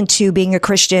addition to being a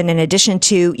Christian, in addition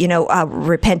to,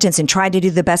 repentance and trying to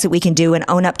do the best that we can do and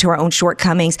own up to our own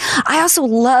shortcomings, I also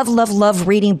love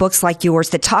reading books like yours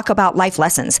that talk about life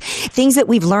lessons, things that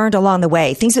we've learned along the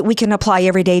way, things that we can apply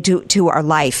every day to our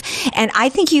life. And I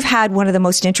think you've had one of the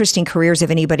most interesting careers of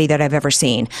anybody that I've ever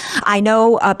seen. I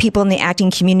know people in the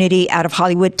acting community out of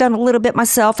Hollywood, done a little bit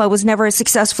myself. I was never as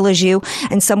successful as you.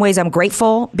 In some ways, I'm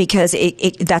grateful because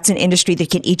that's an industry that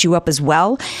can eat you up as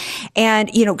well. And,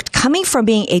 coming from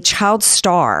being a child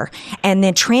star and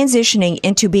then transitioning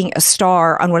into being a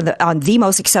star on the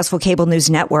most successful cable news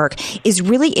network is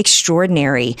really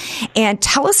extraordinary. And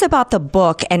tell us about the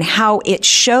book and how it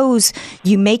shows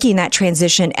you making that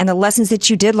transition and the lessons that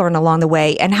you did learn along the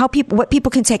way, and what people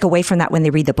can take away from that when they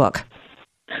read the book.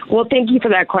 Well, thank you for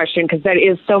that question, because that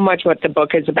is so much what the book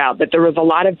is about, that there was a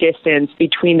lot of distance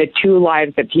between the two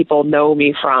lives that people know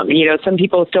me from. Some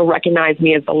people still recognize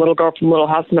me as the little girl from Little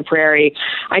House on the Prairie.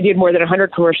 I did more than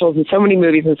 100 commercials and so many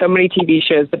movies and so many TV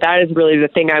shows, but that is really the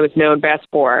thing I was known best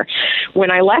for.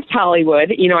 When I left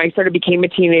Hollywood, I sort of became a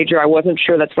teenager. I wasn't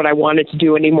sure that's what I wanted to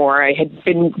do anymore. I had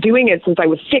been doing it since I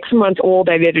was 6 months old.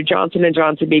 I did a Johnson &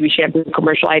 Johnson baby shampoo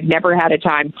commercial. I had never had a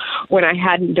time when I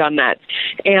hadn't done that.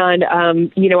 And,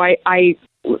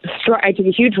 I took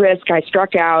a huge risk. I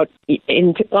struck out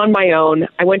on my own.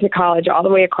 I went to college all the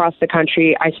way across the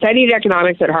country. I studied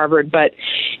economics at Harvard, but,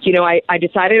 I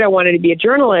decided I wanted to be a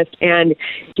journalist. And,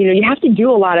 you have to do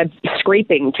a lot of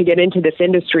scraping to get into this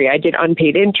industry. I did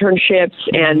unpaid internships,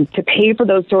 and to pay for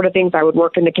those sort of things, I would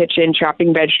work in the kitchen,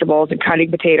 chopping vegetables and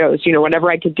cutting potatoes,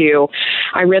 whatever I could do.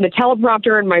 I ran the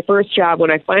teleprompter in my first job.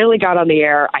 When I finally got on the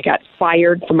air, I got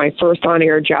fired from my first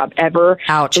on-air job ever.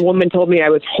 Ouch. The woman told me I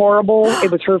was horrible.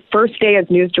 It was her first day as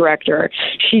news director.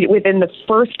 Within the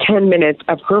first 10 minutes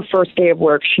of her first day of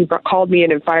work, she called me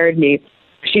in and fired me.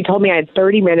 She told me I had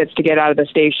 30 minutes to get out of the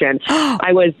station.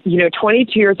 I was,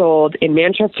 22 years old in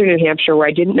Manchester, New Hampshire, where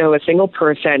I didn't know a single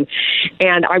person.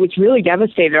 And I was really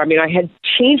devastated. I mean, I had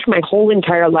changed my whole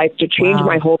entire life to change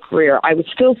my whole career. I was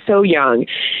still so young,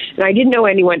 and I didn't know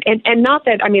anyone. And not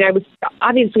that, I mean, I was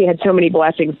obviously had so many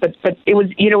blessings, but it was,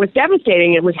 it was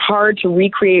devastating. It was hard to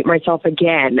recreate myself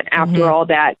again after all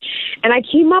that. And I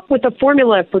came up with a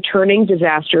formula for turning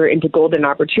disaster into golden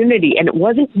opportunity, and it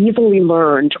wasn't easily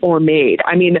learned or made.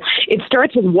 I mean, it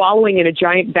starts with wallowing in a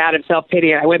giant vat of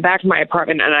self-pity. I went back to my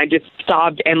apartment and I just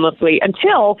sobbed endlessly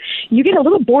until you get a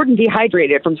little bored and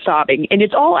dehydrated from sobbing, and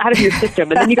it's all out of your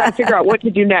system, and then you got to figure out what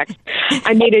to do next.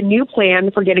 I made a new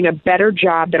plan for getting a better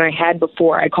job than I had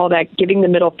before. I call that giving the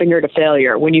middle finger to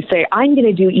failure, when you say, I'm going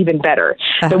to do even better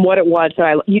than what it was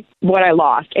what I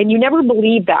lost. And you never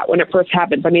believe that when it first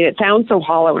happens. I mean, it sounds so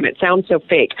hollow and it sounds so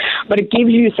fake, but it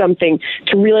gives you something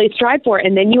to really strive for.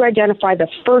 And then you identify the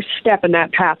first step in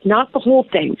that path, not the whole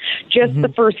thing, just the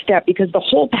first step, because the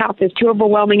whole path is too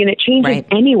overwhelming and it changes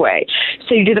anyway.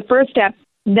 So you do the first step,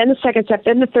 then the second step,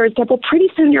 then the third step. Well, pretty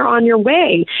soon you're on your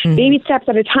way, baby steps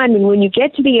at a time. And when you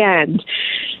get to the end,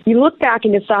 you look back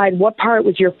and decide what part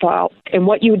was your fault and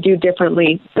what you would do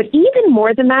differently. But even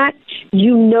more than that,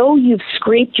 you've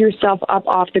scraped yourself up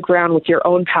off the ground with your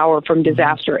own power from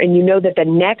disaster. And you know that the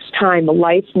next time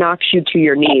life knocks you to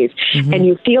your knees and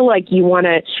you feel like you want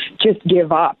to just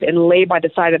give up and lay by the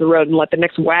side of the road and let the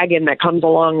next wagon that comes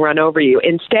along run over you.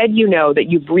 Instead, you know that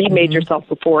you've remade yourself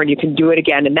before and you can do it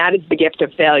again. And that is the gift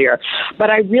of failure. But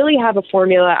I really have a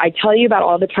formula. I tell you about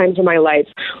all the times in my life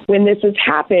when this has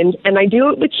happened, and I do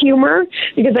it with humor,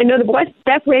 because I know the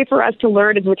best way for us to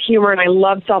learn is with humor, and I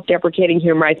love self-deprecating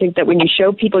humor. I think that when you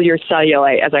show people your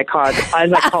cellulite, as I call it,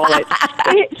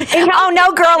 oh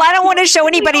no, girl, I don't want to show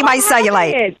anybody my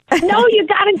cellulite. No, you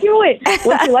got to do it.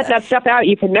 Once you let that stuff out,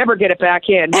 you can never get it back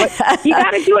in. But you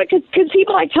got to do it because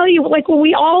people, I tell you, like when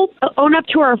we all own up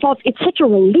to our faults, it's such a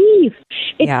relief.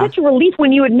 It's such a relief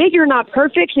when you admit you're not perfect.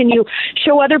 perfect, and you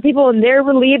show other people and they're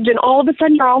relieved, and all of a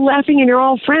sudden you're all laughing and you're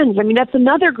all friends. I mean, that's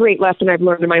another great lesson I've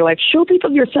learned in my life. Show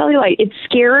people your cellulite. It's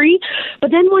scary,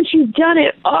 but then once you've done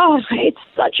it, it's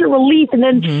such a relief, and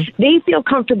then they feel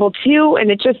comfortable too, and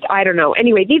it just, I don't know.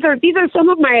 Anyway, these are some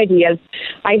of my ideas.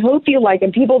 I hope you like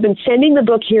them. People have been sending the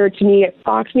book here to me at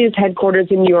Fox News headquarters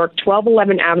in New York,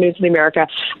 1211 Avenues of America.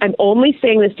 I'm only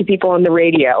saying this to people on the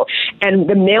radio, and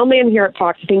the mailman here at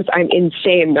Fox thinks I'm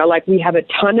insane. They're like, we have a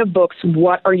ton of books.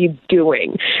 What are you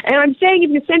doing? And I'm saying,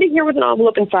 if you send it here with an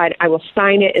envelope inside, I will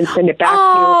sign it and send it back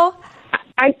to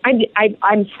you.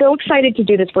 I'm so excited to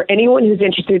do this for anyone who's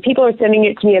interested. People are sending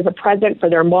it to me as a present for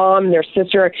their mom and their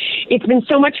sister. It's been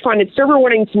so much fun. It's so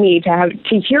rewarding to me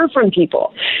to hear from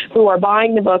people who are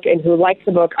buying the book and who like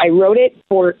the book. I wrote it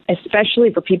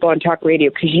especially for people on talk radio,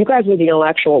 because you guys are the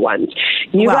intellectual ones.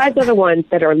 You guys are the ones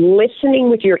that are listening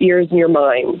with your ears and your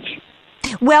minds.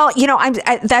 Well,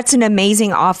 that's an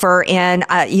amazing offer, and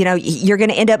you're going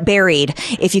to end up buried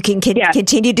if you can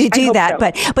continue to do that.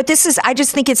 So. But I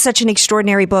just think it's such an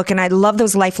extraordinary book, and I love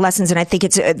those life lessons. And I think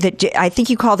I think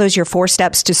you call those your 4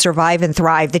 steps to survive and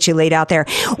thrive that you laid out there,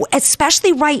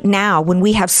 especially right now when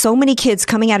we have so many kids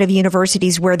coming out of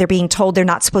universities where they're being told they're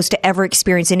not supposed to ever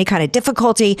experience any kind of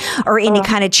difficulty or any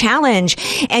kind of challenge.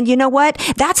 And you know what?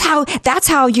 That's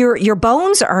how your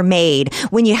bones are made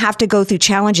when you have to go through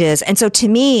challenges. And so, to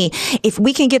me, if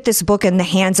we can get this book in the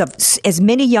hands of as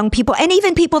many young people, and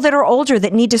even people that are older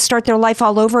that need to start their life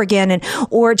all over again,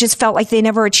 or just felt like they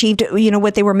never achieved,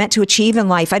 what they were meant to achieve in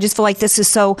life. I just feel like this is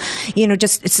so,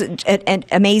 it's an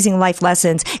amazing life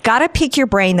lessons. Gotta pick your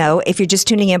brain though. If you're just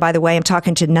tuning in, by the way, I'm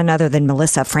talking to none other than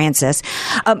Melissa Francis.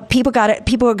 People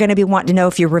are going to be wanting to know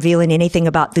if you're revealing anything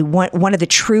about one of the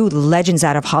true legends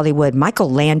out of Hollywood,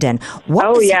 Michael Landon.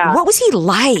 What was he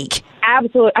like?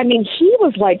 Absolutely. I mean, he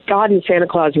was like God and Santa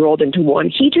Claus rolled into one.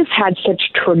 He just had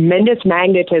such tremendous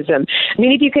magnetism. I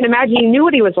mean, if you can imagine, he knew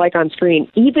what he was like on screen,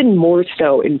 even more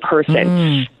so in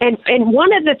person. And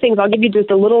one of the things, I'll give you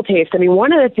just a little taste. I mean,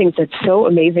 one of the things that's so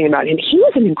amazing about him, he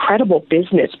was an incredible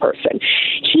business person.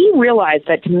 He realized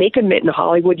that to make a mint in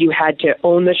Hollywood, you had to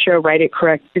own the show, write it,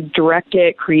 direct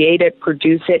it, create it,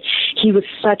 produce it. He was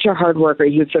such a hard worker.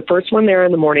 He was the first one there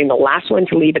in the morning, the last one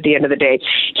to leave at the end of the day.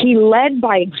 He led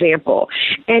by example.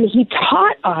 And he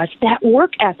taught us that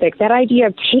work ethic, that idea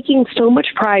of taking so much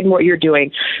pride in what you're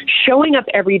doing, showing up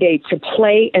every day to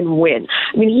play and win.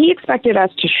 I mean, he expected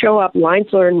us to show up, lines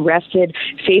learned, rested,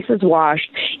 faces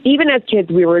washed. Even as kids,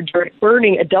 we were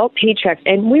earning adult paychecks,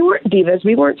 and we weren't divas,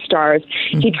 we weren't stars.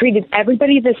 He treated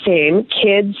everybody the same,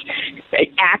 kids,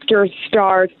 actors,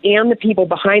 stars, and the people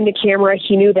behind the camera.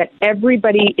 He knew that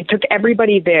it took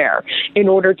everybody there in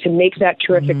order to make that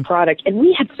terrific product. And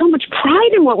we had so much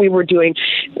pride in what we were doing.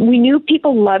 We knew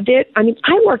people loved it. I mean,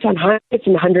 I worked on hundreds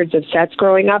and hundreds of sets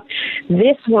growing up.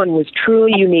 This one was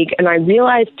truly unique, and I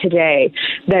realized today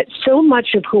that so much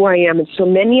of who I am and so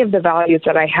many of the values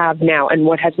that I have now and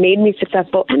what has made me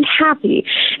successful and happy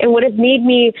and what has made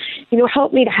me,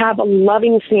 helped me to have a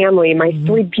loving family, my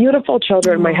 3 beautiful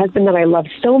children, my husband that I love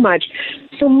so much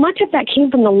of that came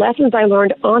from the lessons I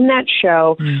learned on that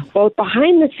show, both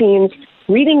behind the scenes,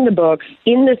 reading the books,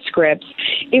 in the scripts.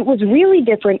 It was really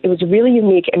different. It was really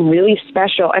unique and really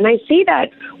special. And I see that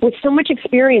with so much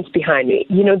experience behind me.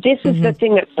 This is the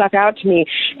thing that stuck out to me.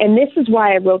 And this is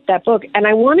why I wrote that book. And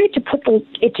I wanted to put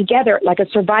it together like a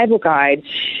survival guide,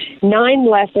 9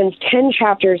 lessons, 10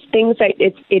 chapters, things that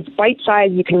it's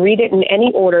bite-sized. You can read it in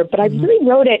any order. But I really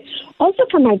wrote it also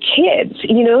for my kids,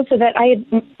 so that I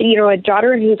had, a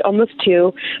daughter who's almost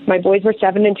 2. My boys were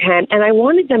 7 and 10. And I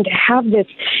wanted them to have this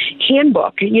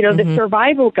handbook, the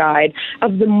survival guide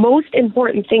of the most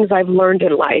important things I've learned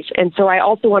in life. And so I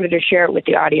also wanted to share it with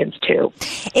the audience too.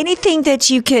 Anything that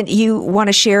you want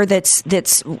to share that's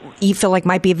you feel like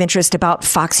might be of interest about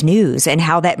Fox News and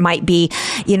how that might be,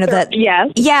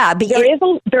 Yes. Yeah. But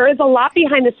there is a lot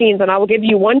behind the scenes, and I will give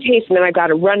you one taste, and then I've got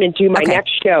to run and do my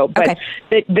next show. But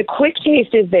the quick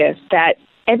taste is this, that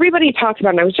everybody talks about,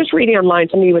 and I was just reading online,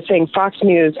 somebody was saying Fox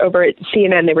News over at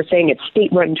CNN, they were saying it's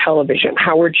state-run television,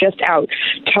 how we're just out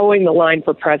towing the line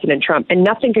for President Trump, and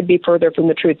nothing could be further from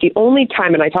the truth. The only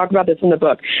time, and I talk about this in the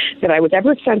book, that I was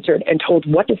ever censored and told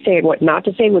what to say and what not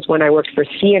to say was when I worked for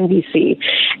CNBC,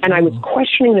 and I was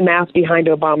questioning the math behind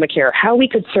Obamacare, how we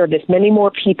could serve this many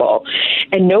more people,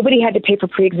 and nobody had to pay for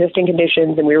pre-existing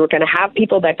conditions, and we were going to have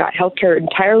people that got health care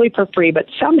entirely for free, but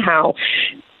somehow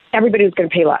everybody was going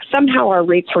to pay less. Somehow our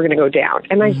rates were going to go down.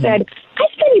 And I said, I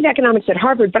studied economics at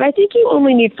Harvard, but I think you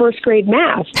only need first grade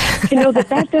math to know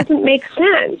that doesn't make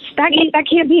sense. That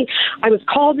can't be. I was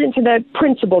called into the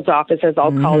principal's office, as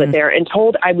I'll call it there, and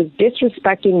told I was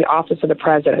disrespecting the office of the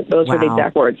president. Those were the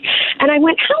exact words. And I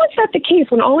went, how is that the case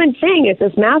when all I'm saying is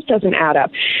this math doesn't add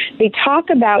up? They talk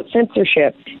about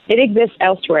censorship. It exists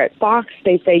elsewhere. At Fox,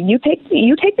 they say, you take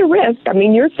the risk. I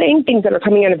mean, you're saying things that are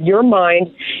coming out of your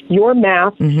mind, your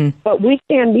math, but we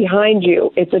stand behind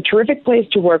you. It's a terrific place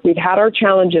to work. We've had our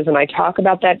challenges, and I talk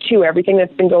about that too, everything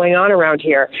that's been going on around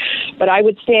here. But I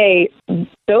would say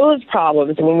those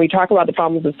problems, and when we talk about the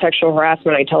problems of sexual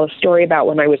harassment, I tell a story about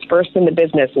when I was first in the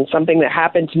business and something that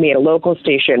happened to me at a local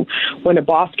station when a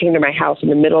boss came to my house in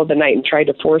the middle of the night and tried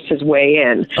to force his way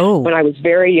in when I was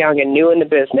very young and new in the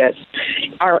business.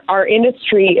 Our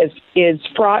industry is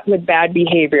fraught with bad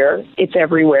behavior. It's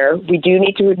everywhere. We do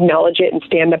need to acknowledge it and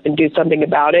stand up and do something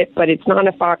about it, but it's not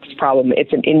a Fox problem.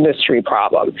 It's an industry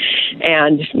problem.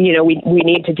 And, we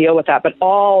need to deal with that. But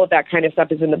all of that kind of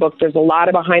stuff is in the book. There's a lot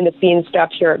of behind-the-scenes stuff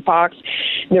here at Fox.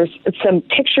 There's some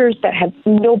pictures that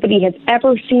nobody has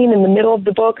ever seen in the middle of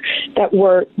the book that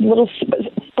were little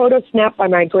photos snapped by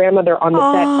my grandmother on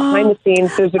the set behind the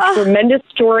scenes. There's a tremendous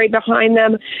story behind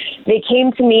them. They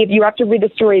came to me. You have to read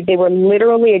the story. They were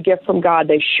literally a gift from God.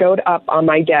 They showed up on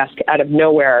my desk out of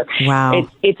nowhere. Wow.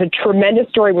 It's a tremendous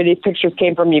story where these pictures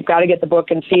came from. You've got to get the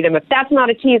book and see them. If that's not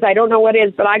a tease, I don't know what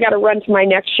is, but I got to run to my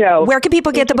next show. Where can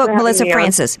people get the book, Melissa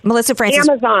Francis? Melissa Francis.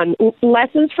 Amazon.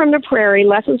 Lessons from the Prairie.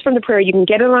 You can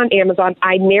get it on Amazon.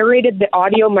 I narrated the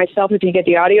audio myself. If you get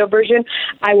the audio version,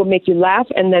 I will make you laugh,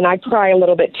 and then I cry a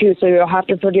little bit too, so you'll have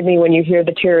to forgive me when you hear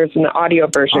the tears in the audio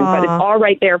version, but it's all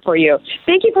right there for you.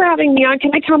 Thank you for having me on.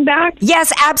 Can I come back?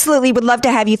 Yes, absolutely. Would love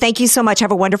to have you. Thank you so much.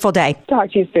 Have a wonderful day.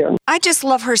 Talk to you soon. I just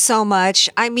love her so much.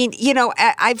 I mean,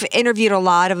 I've interviewed a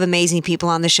lot of amazing people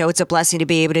on the show. It's a blessing to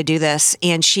be able to do this,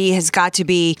 and she has got to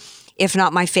be, if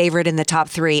not my favorite, in the top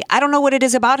 3. I don't know what it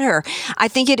is about her. I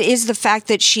think it is the fact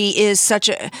that she is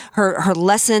her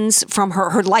lessons from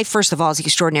her life, first of all, is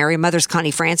extraordinary. Mother's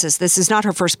Connie Francis. This is not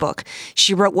her first book.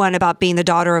 She wrote one about being the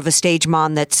daughter of a stage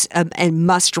mom that's a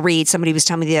must read. Somebody was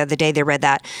telling me the other day they read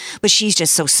that. But she's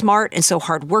just so smart and so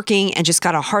hardworking and just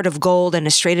got a heart of gold and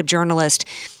a straight up journalist.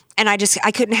 And I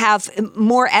couldn't have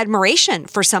more admiration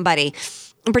for somebody.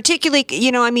 And particularly,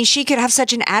 she could have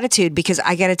such an attitude, because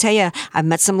I got to tell you, I've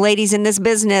met some ladies in this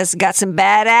business, got some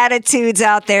bad attitudes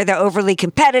out there. They're overly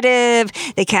competitive.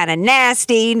 They kind of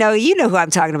nasty. No, you know who I'm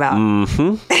talking about.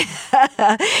 Mm-hmm.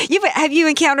 Have you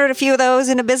encountered a few of those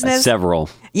in a business? Several.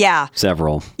 Yeah.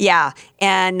 Several. Yeah.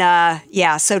 And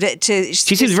so she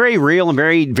seems very real and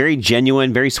very, very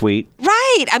genuine, very sweet.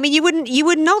 Right. I mean, you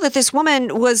wouldn't know that this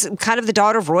woman was kind of the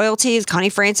daughter of royalty. Connie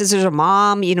Francis is her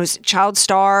mom, child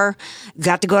star,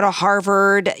 got to go to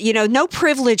Harvard, no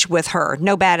privilege with her,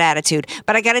 no bad attitude.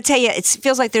 But I got to tell you, it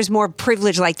feels like there's more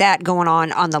privilege like that going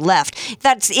on the left.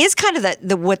 That is kind of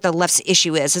what the left's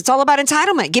issue is. It's all about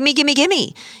entitlement. Gimme, gimme,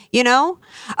 gimme.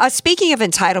 Speaking of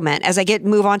entitlement, as I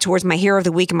move on towards my hero of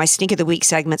the week and my stink of the week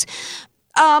segments,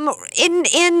 vying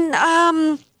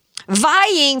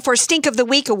for Stink of the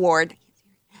Week award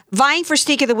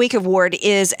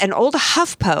is an old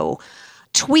HuffPo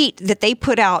tweet that they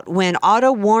put out when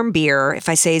Otto Warmbier, if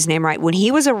I say his name right, when he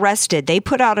was arrested. They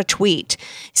put out a tweet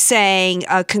saying,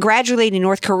 congratulating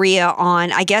North Korea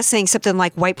on, I guess, saying something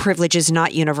like white privilege is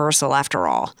not universal after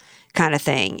all, kind of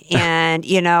thing. And,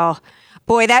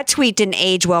 boy, that tweet didn't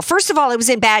age well. First of all, it was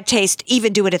in bad taste,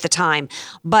 even do it at the time.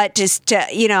 But just to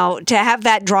have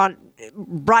that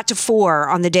brought to fore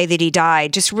on the day that he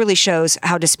died just really shows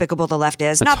how despicable the left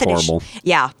is. That's not that horrible.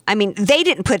 Yeah. I mean, they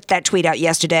didn't put that tweet out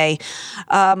yesterday.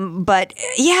 But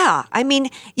yeah, I mean,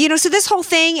 so this whole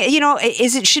thing,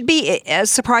 it should be a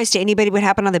surprise to anybody what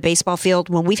happened on the baseball field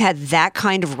when we've had that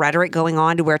kind of rhetoric going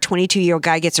on to where a 22-year-old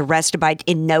guy gets arrested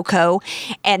in NOCO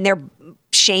and they're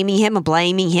shaming him and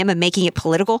blaming him and making it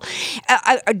political.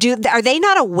 Are they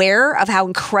not aware of how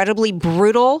incredibly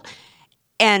brutal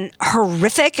and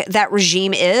horrific that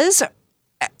regime is?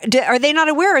 Are they not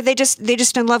aware? Or are they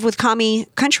just in love with commie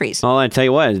countries? Well, I tell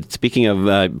you what, speaking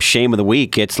of shame of the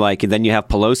week, it's like then you have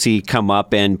Pelosi come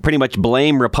up and pretty much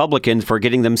blame Republicans for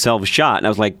getting themselves shot. And I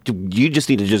was like, you just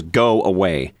need to just go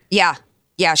away. Yeah.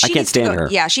 Yeah, I can't stand her.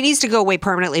 Yeah, she needs to go away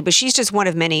permanently, but she's just one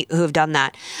of many who have done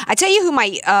that. I tell you who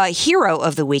my hero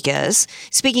of the week is.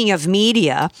 Speaking of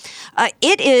media,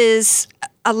 it is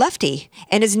a lefty,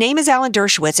 and his name is Alan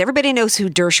Dershowitz. Everybody knows who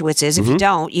Dershowitz is. If you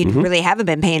don't, you really haven't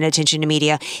been paying attention to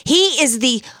media. He is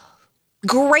the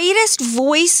greatest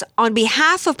voice on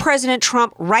behalf of President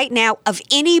Trump right now of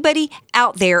anybody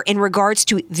out there in regards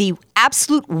to the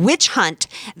absolute witch hunt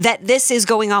that this is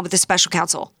going on with the special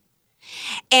counsel.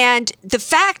 And the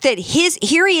fact that he's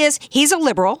a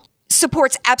liberal,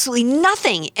 supports absolutely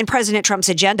nothing in President Trump's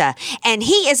agenda. And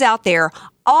he is out there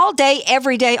all day,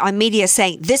 every day on media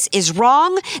saying this is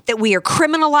wrong, that we are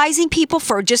criminalizing people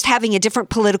for just having a different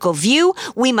political view.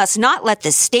 We must not let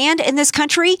this stand in this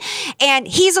country. And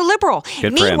he's a liberal.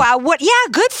 Meanwhile,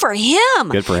 good for him.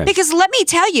 Good for him. Because let me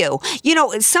tell you,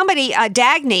 somebody,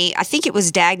 Dagny, I think it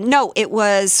was it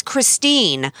was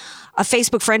Christine, a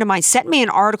Facebook friend of mine, sent me an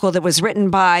article that was written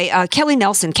by Kelly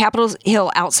Nelson, Capitol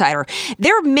Hill Outsider.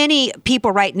 There are many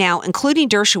people right now, including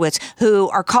Dershowitz, who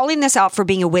are calling this out for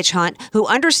being a witch hunt, who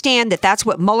understand that that's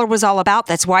what Mueller was all about.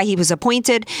 That's why he was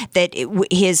appointed, that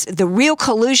the real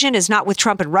collusion is not with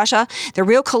Trump and Russia. The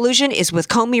real collusion is with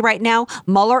Comey right now,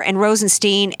 Mueller and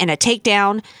Rosenstein, and a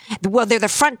takedown. Well, they're the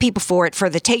front people for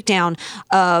the takedown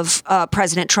of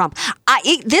President Trump.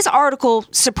 This article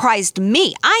surprised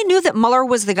me. I knew that Mueller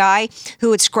was the guy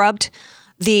who had scrubbed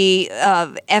the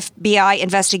FBI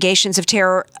investigations of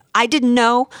terror. I didn't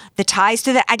know the ties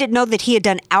to that. I didn't know that he had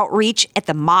done outreach at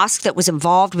the mosque that was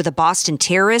involved with a Boston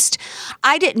terrorist.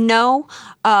 I didn't know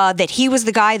that he was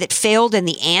the guy that failed in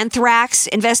the anthrax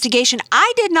investigation.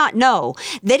 I did not know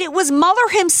that it was Mueller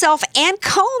himself and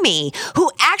Comey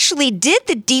who actually did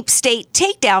the deep state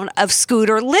takedown of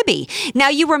Scooter Libby. Now,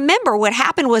 you remember what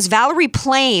happened was Valerie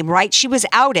Plame, right? She was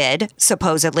outed,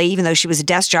 supposedly, even though she was a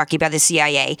desk jockey by the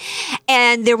CIA.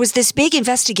 And there was this big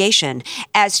investigation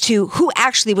as to who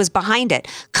actually was behind it.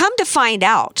 Come to find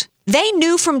out, they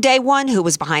knew from day one who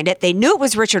was behind it. They knew it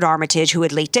was Richard Armitage who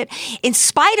had leaked it. In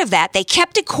spite of that, they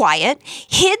kept it quiet,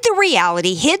 hid the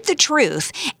reality, hid the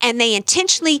truth, and they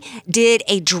intentionally did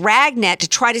a dragnet to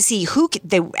try to see who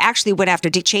they actually went after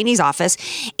Dick Cheney's office.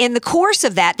 In the course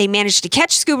of that, they managed to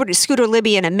catch Scooter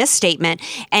Libby in a misstatement,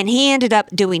 and he ended up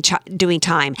doing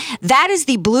time. That is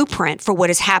the blueprint for what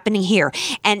is happening here.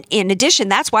 And in addition,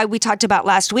 that's why we talked about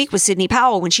last week with Sidney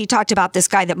Powell when she talked about this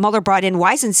guy that Mueller brought in,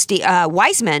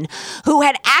 Wiseman, who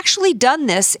had actually done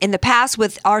this in the past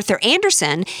with Arthur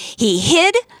Anderson. He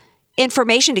hid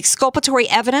information, exculpatory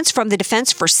evidence from the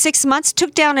defense for 6 months,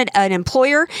 took down an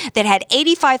employer that had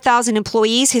 85,000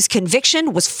 employees. His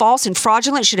conviction was false and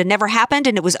fraudulent, should have never happened,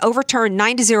 and it was overturned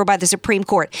 9-0 by the Supreme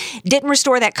Court. Didn't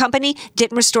restore that company,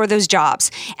 didn't restore those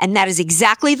jobs. And that is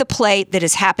exactly the play that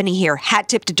is happening here. Hat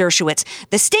tip to Dershowitz.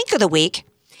 The stink of the week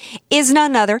is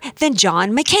none other than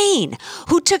John McCain,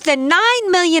 who took the $9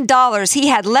 million he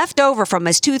had left over from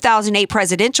his 2008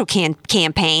 presidential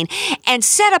campaign and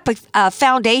set up a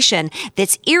foundation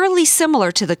that's eerily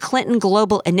similar to the Clinton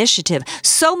Global Initiative,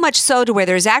 so much so to where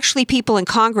there's actually people in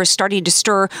Congress starting to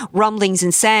stir rumblings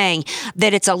and saying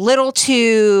that it's a little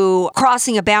too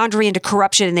crossing a boundary into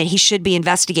corruption and that he should be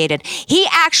investigated. He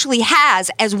actually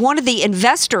has, as one of the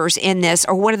investors in this,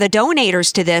 or one of the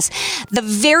donators to this, the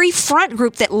very front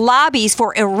group that lobbies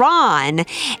for Iran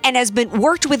and has been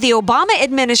worked with the Obama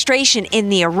administration in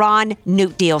the Iran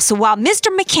nuke deal. So while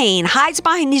Mr. McCain hides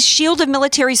behind his shield of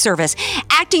military service,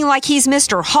 acting like he's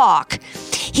Mr. Hawk,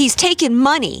 he's taken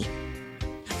money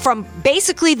from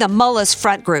basically the Mullah's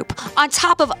front group, on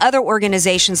top of other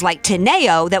organizations like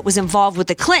Teneo that was involved with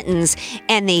the Clintons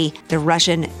and the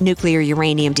Russian nuclear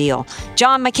uranium deal.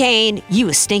 John McCain, you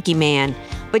a stinky man.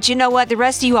 But you know what? The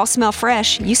rest of you all smell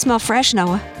fresh. You smell fresh,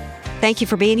 Noah. Thank you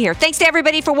for being here. Thanks to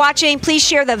everybody for watching. Please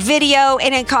share the video. It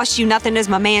didn't cost you nothing, as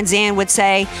my man Zan would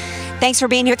say. Thanks for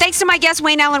being here. Thanks to my guests,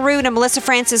 Wayne Allyn Root and Melissa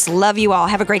Francis. Love you all.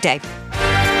 Have a great day.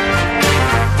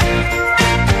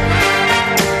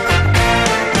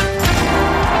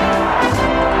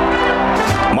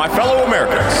 My fellow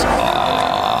Americans,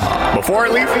 before I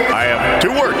leave, I have 2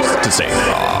 words to say.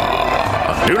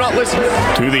 Do not listen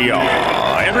to the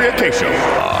Andrea Kaye Show.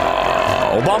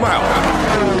 Obama out.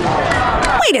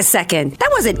 Wait a second. That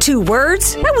wasn't 2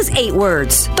 words. That was 8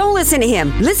 words. Don't listen to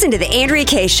him. Listen to the Andrea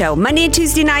Kaye Show, Monday and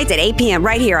Tuesday nights at 8 p.m.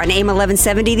 right here on AM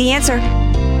 1170, The Answer.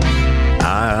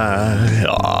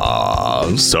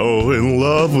 I'm so in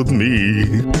love with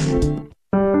me.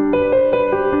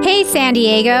 Hey, San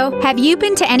Diego. Have you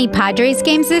been to any Padres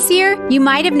games this year? You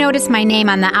might have noticed my name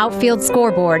on the outfield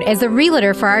scoreboard as the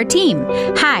realtor for our team.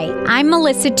 Hi, I'm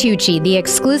Melissa Tucci, the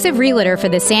exclusive realtor for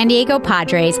the San Diego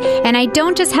Padres, and I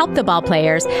don't just help the ball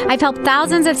players. I've helped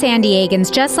thousands of San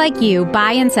Diegans just like you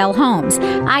buy and sell homes.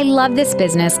 I love this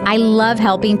business. I love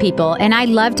helping people, and I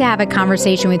love to have a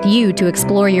conversation with you to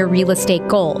explore your real estate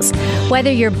goals.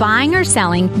 Whether you're buying or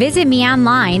selling, visit me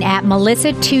online at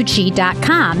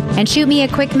melissatucci.com and shoot me a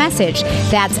quick message.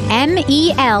 That's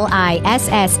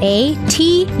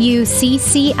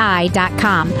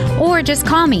melissatucci.com. Or just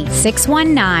call me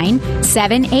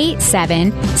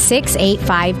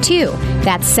 619-787-6852.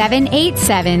 That's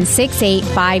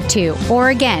 787-6852. Or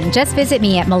again, just visit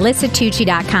me at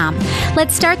melissatucci.com.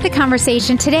 Let's start the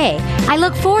conversation today. I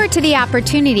look forward to the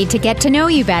opportunity to get to know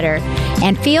you better.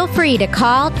 And feel free to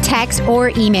call, text, or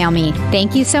email me.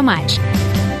 Thank you so much.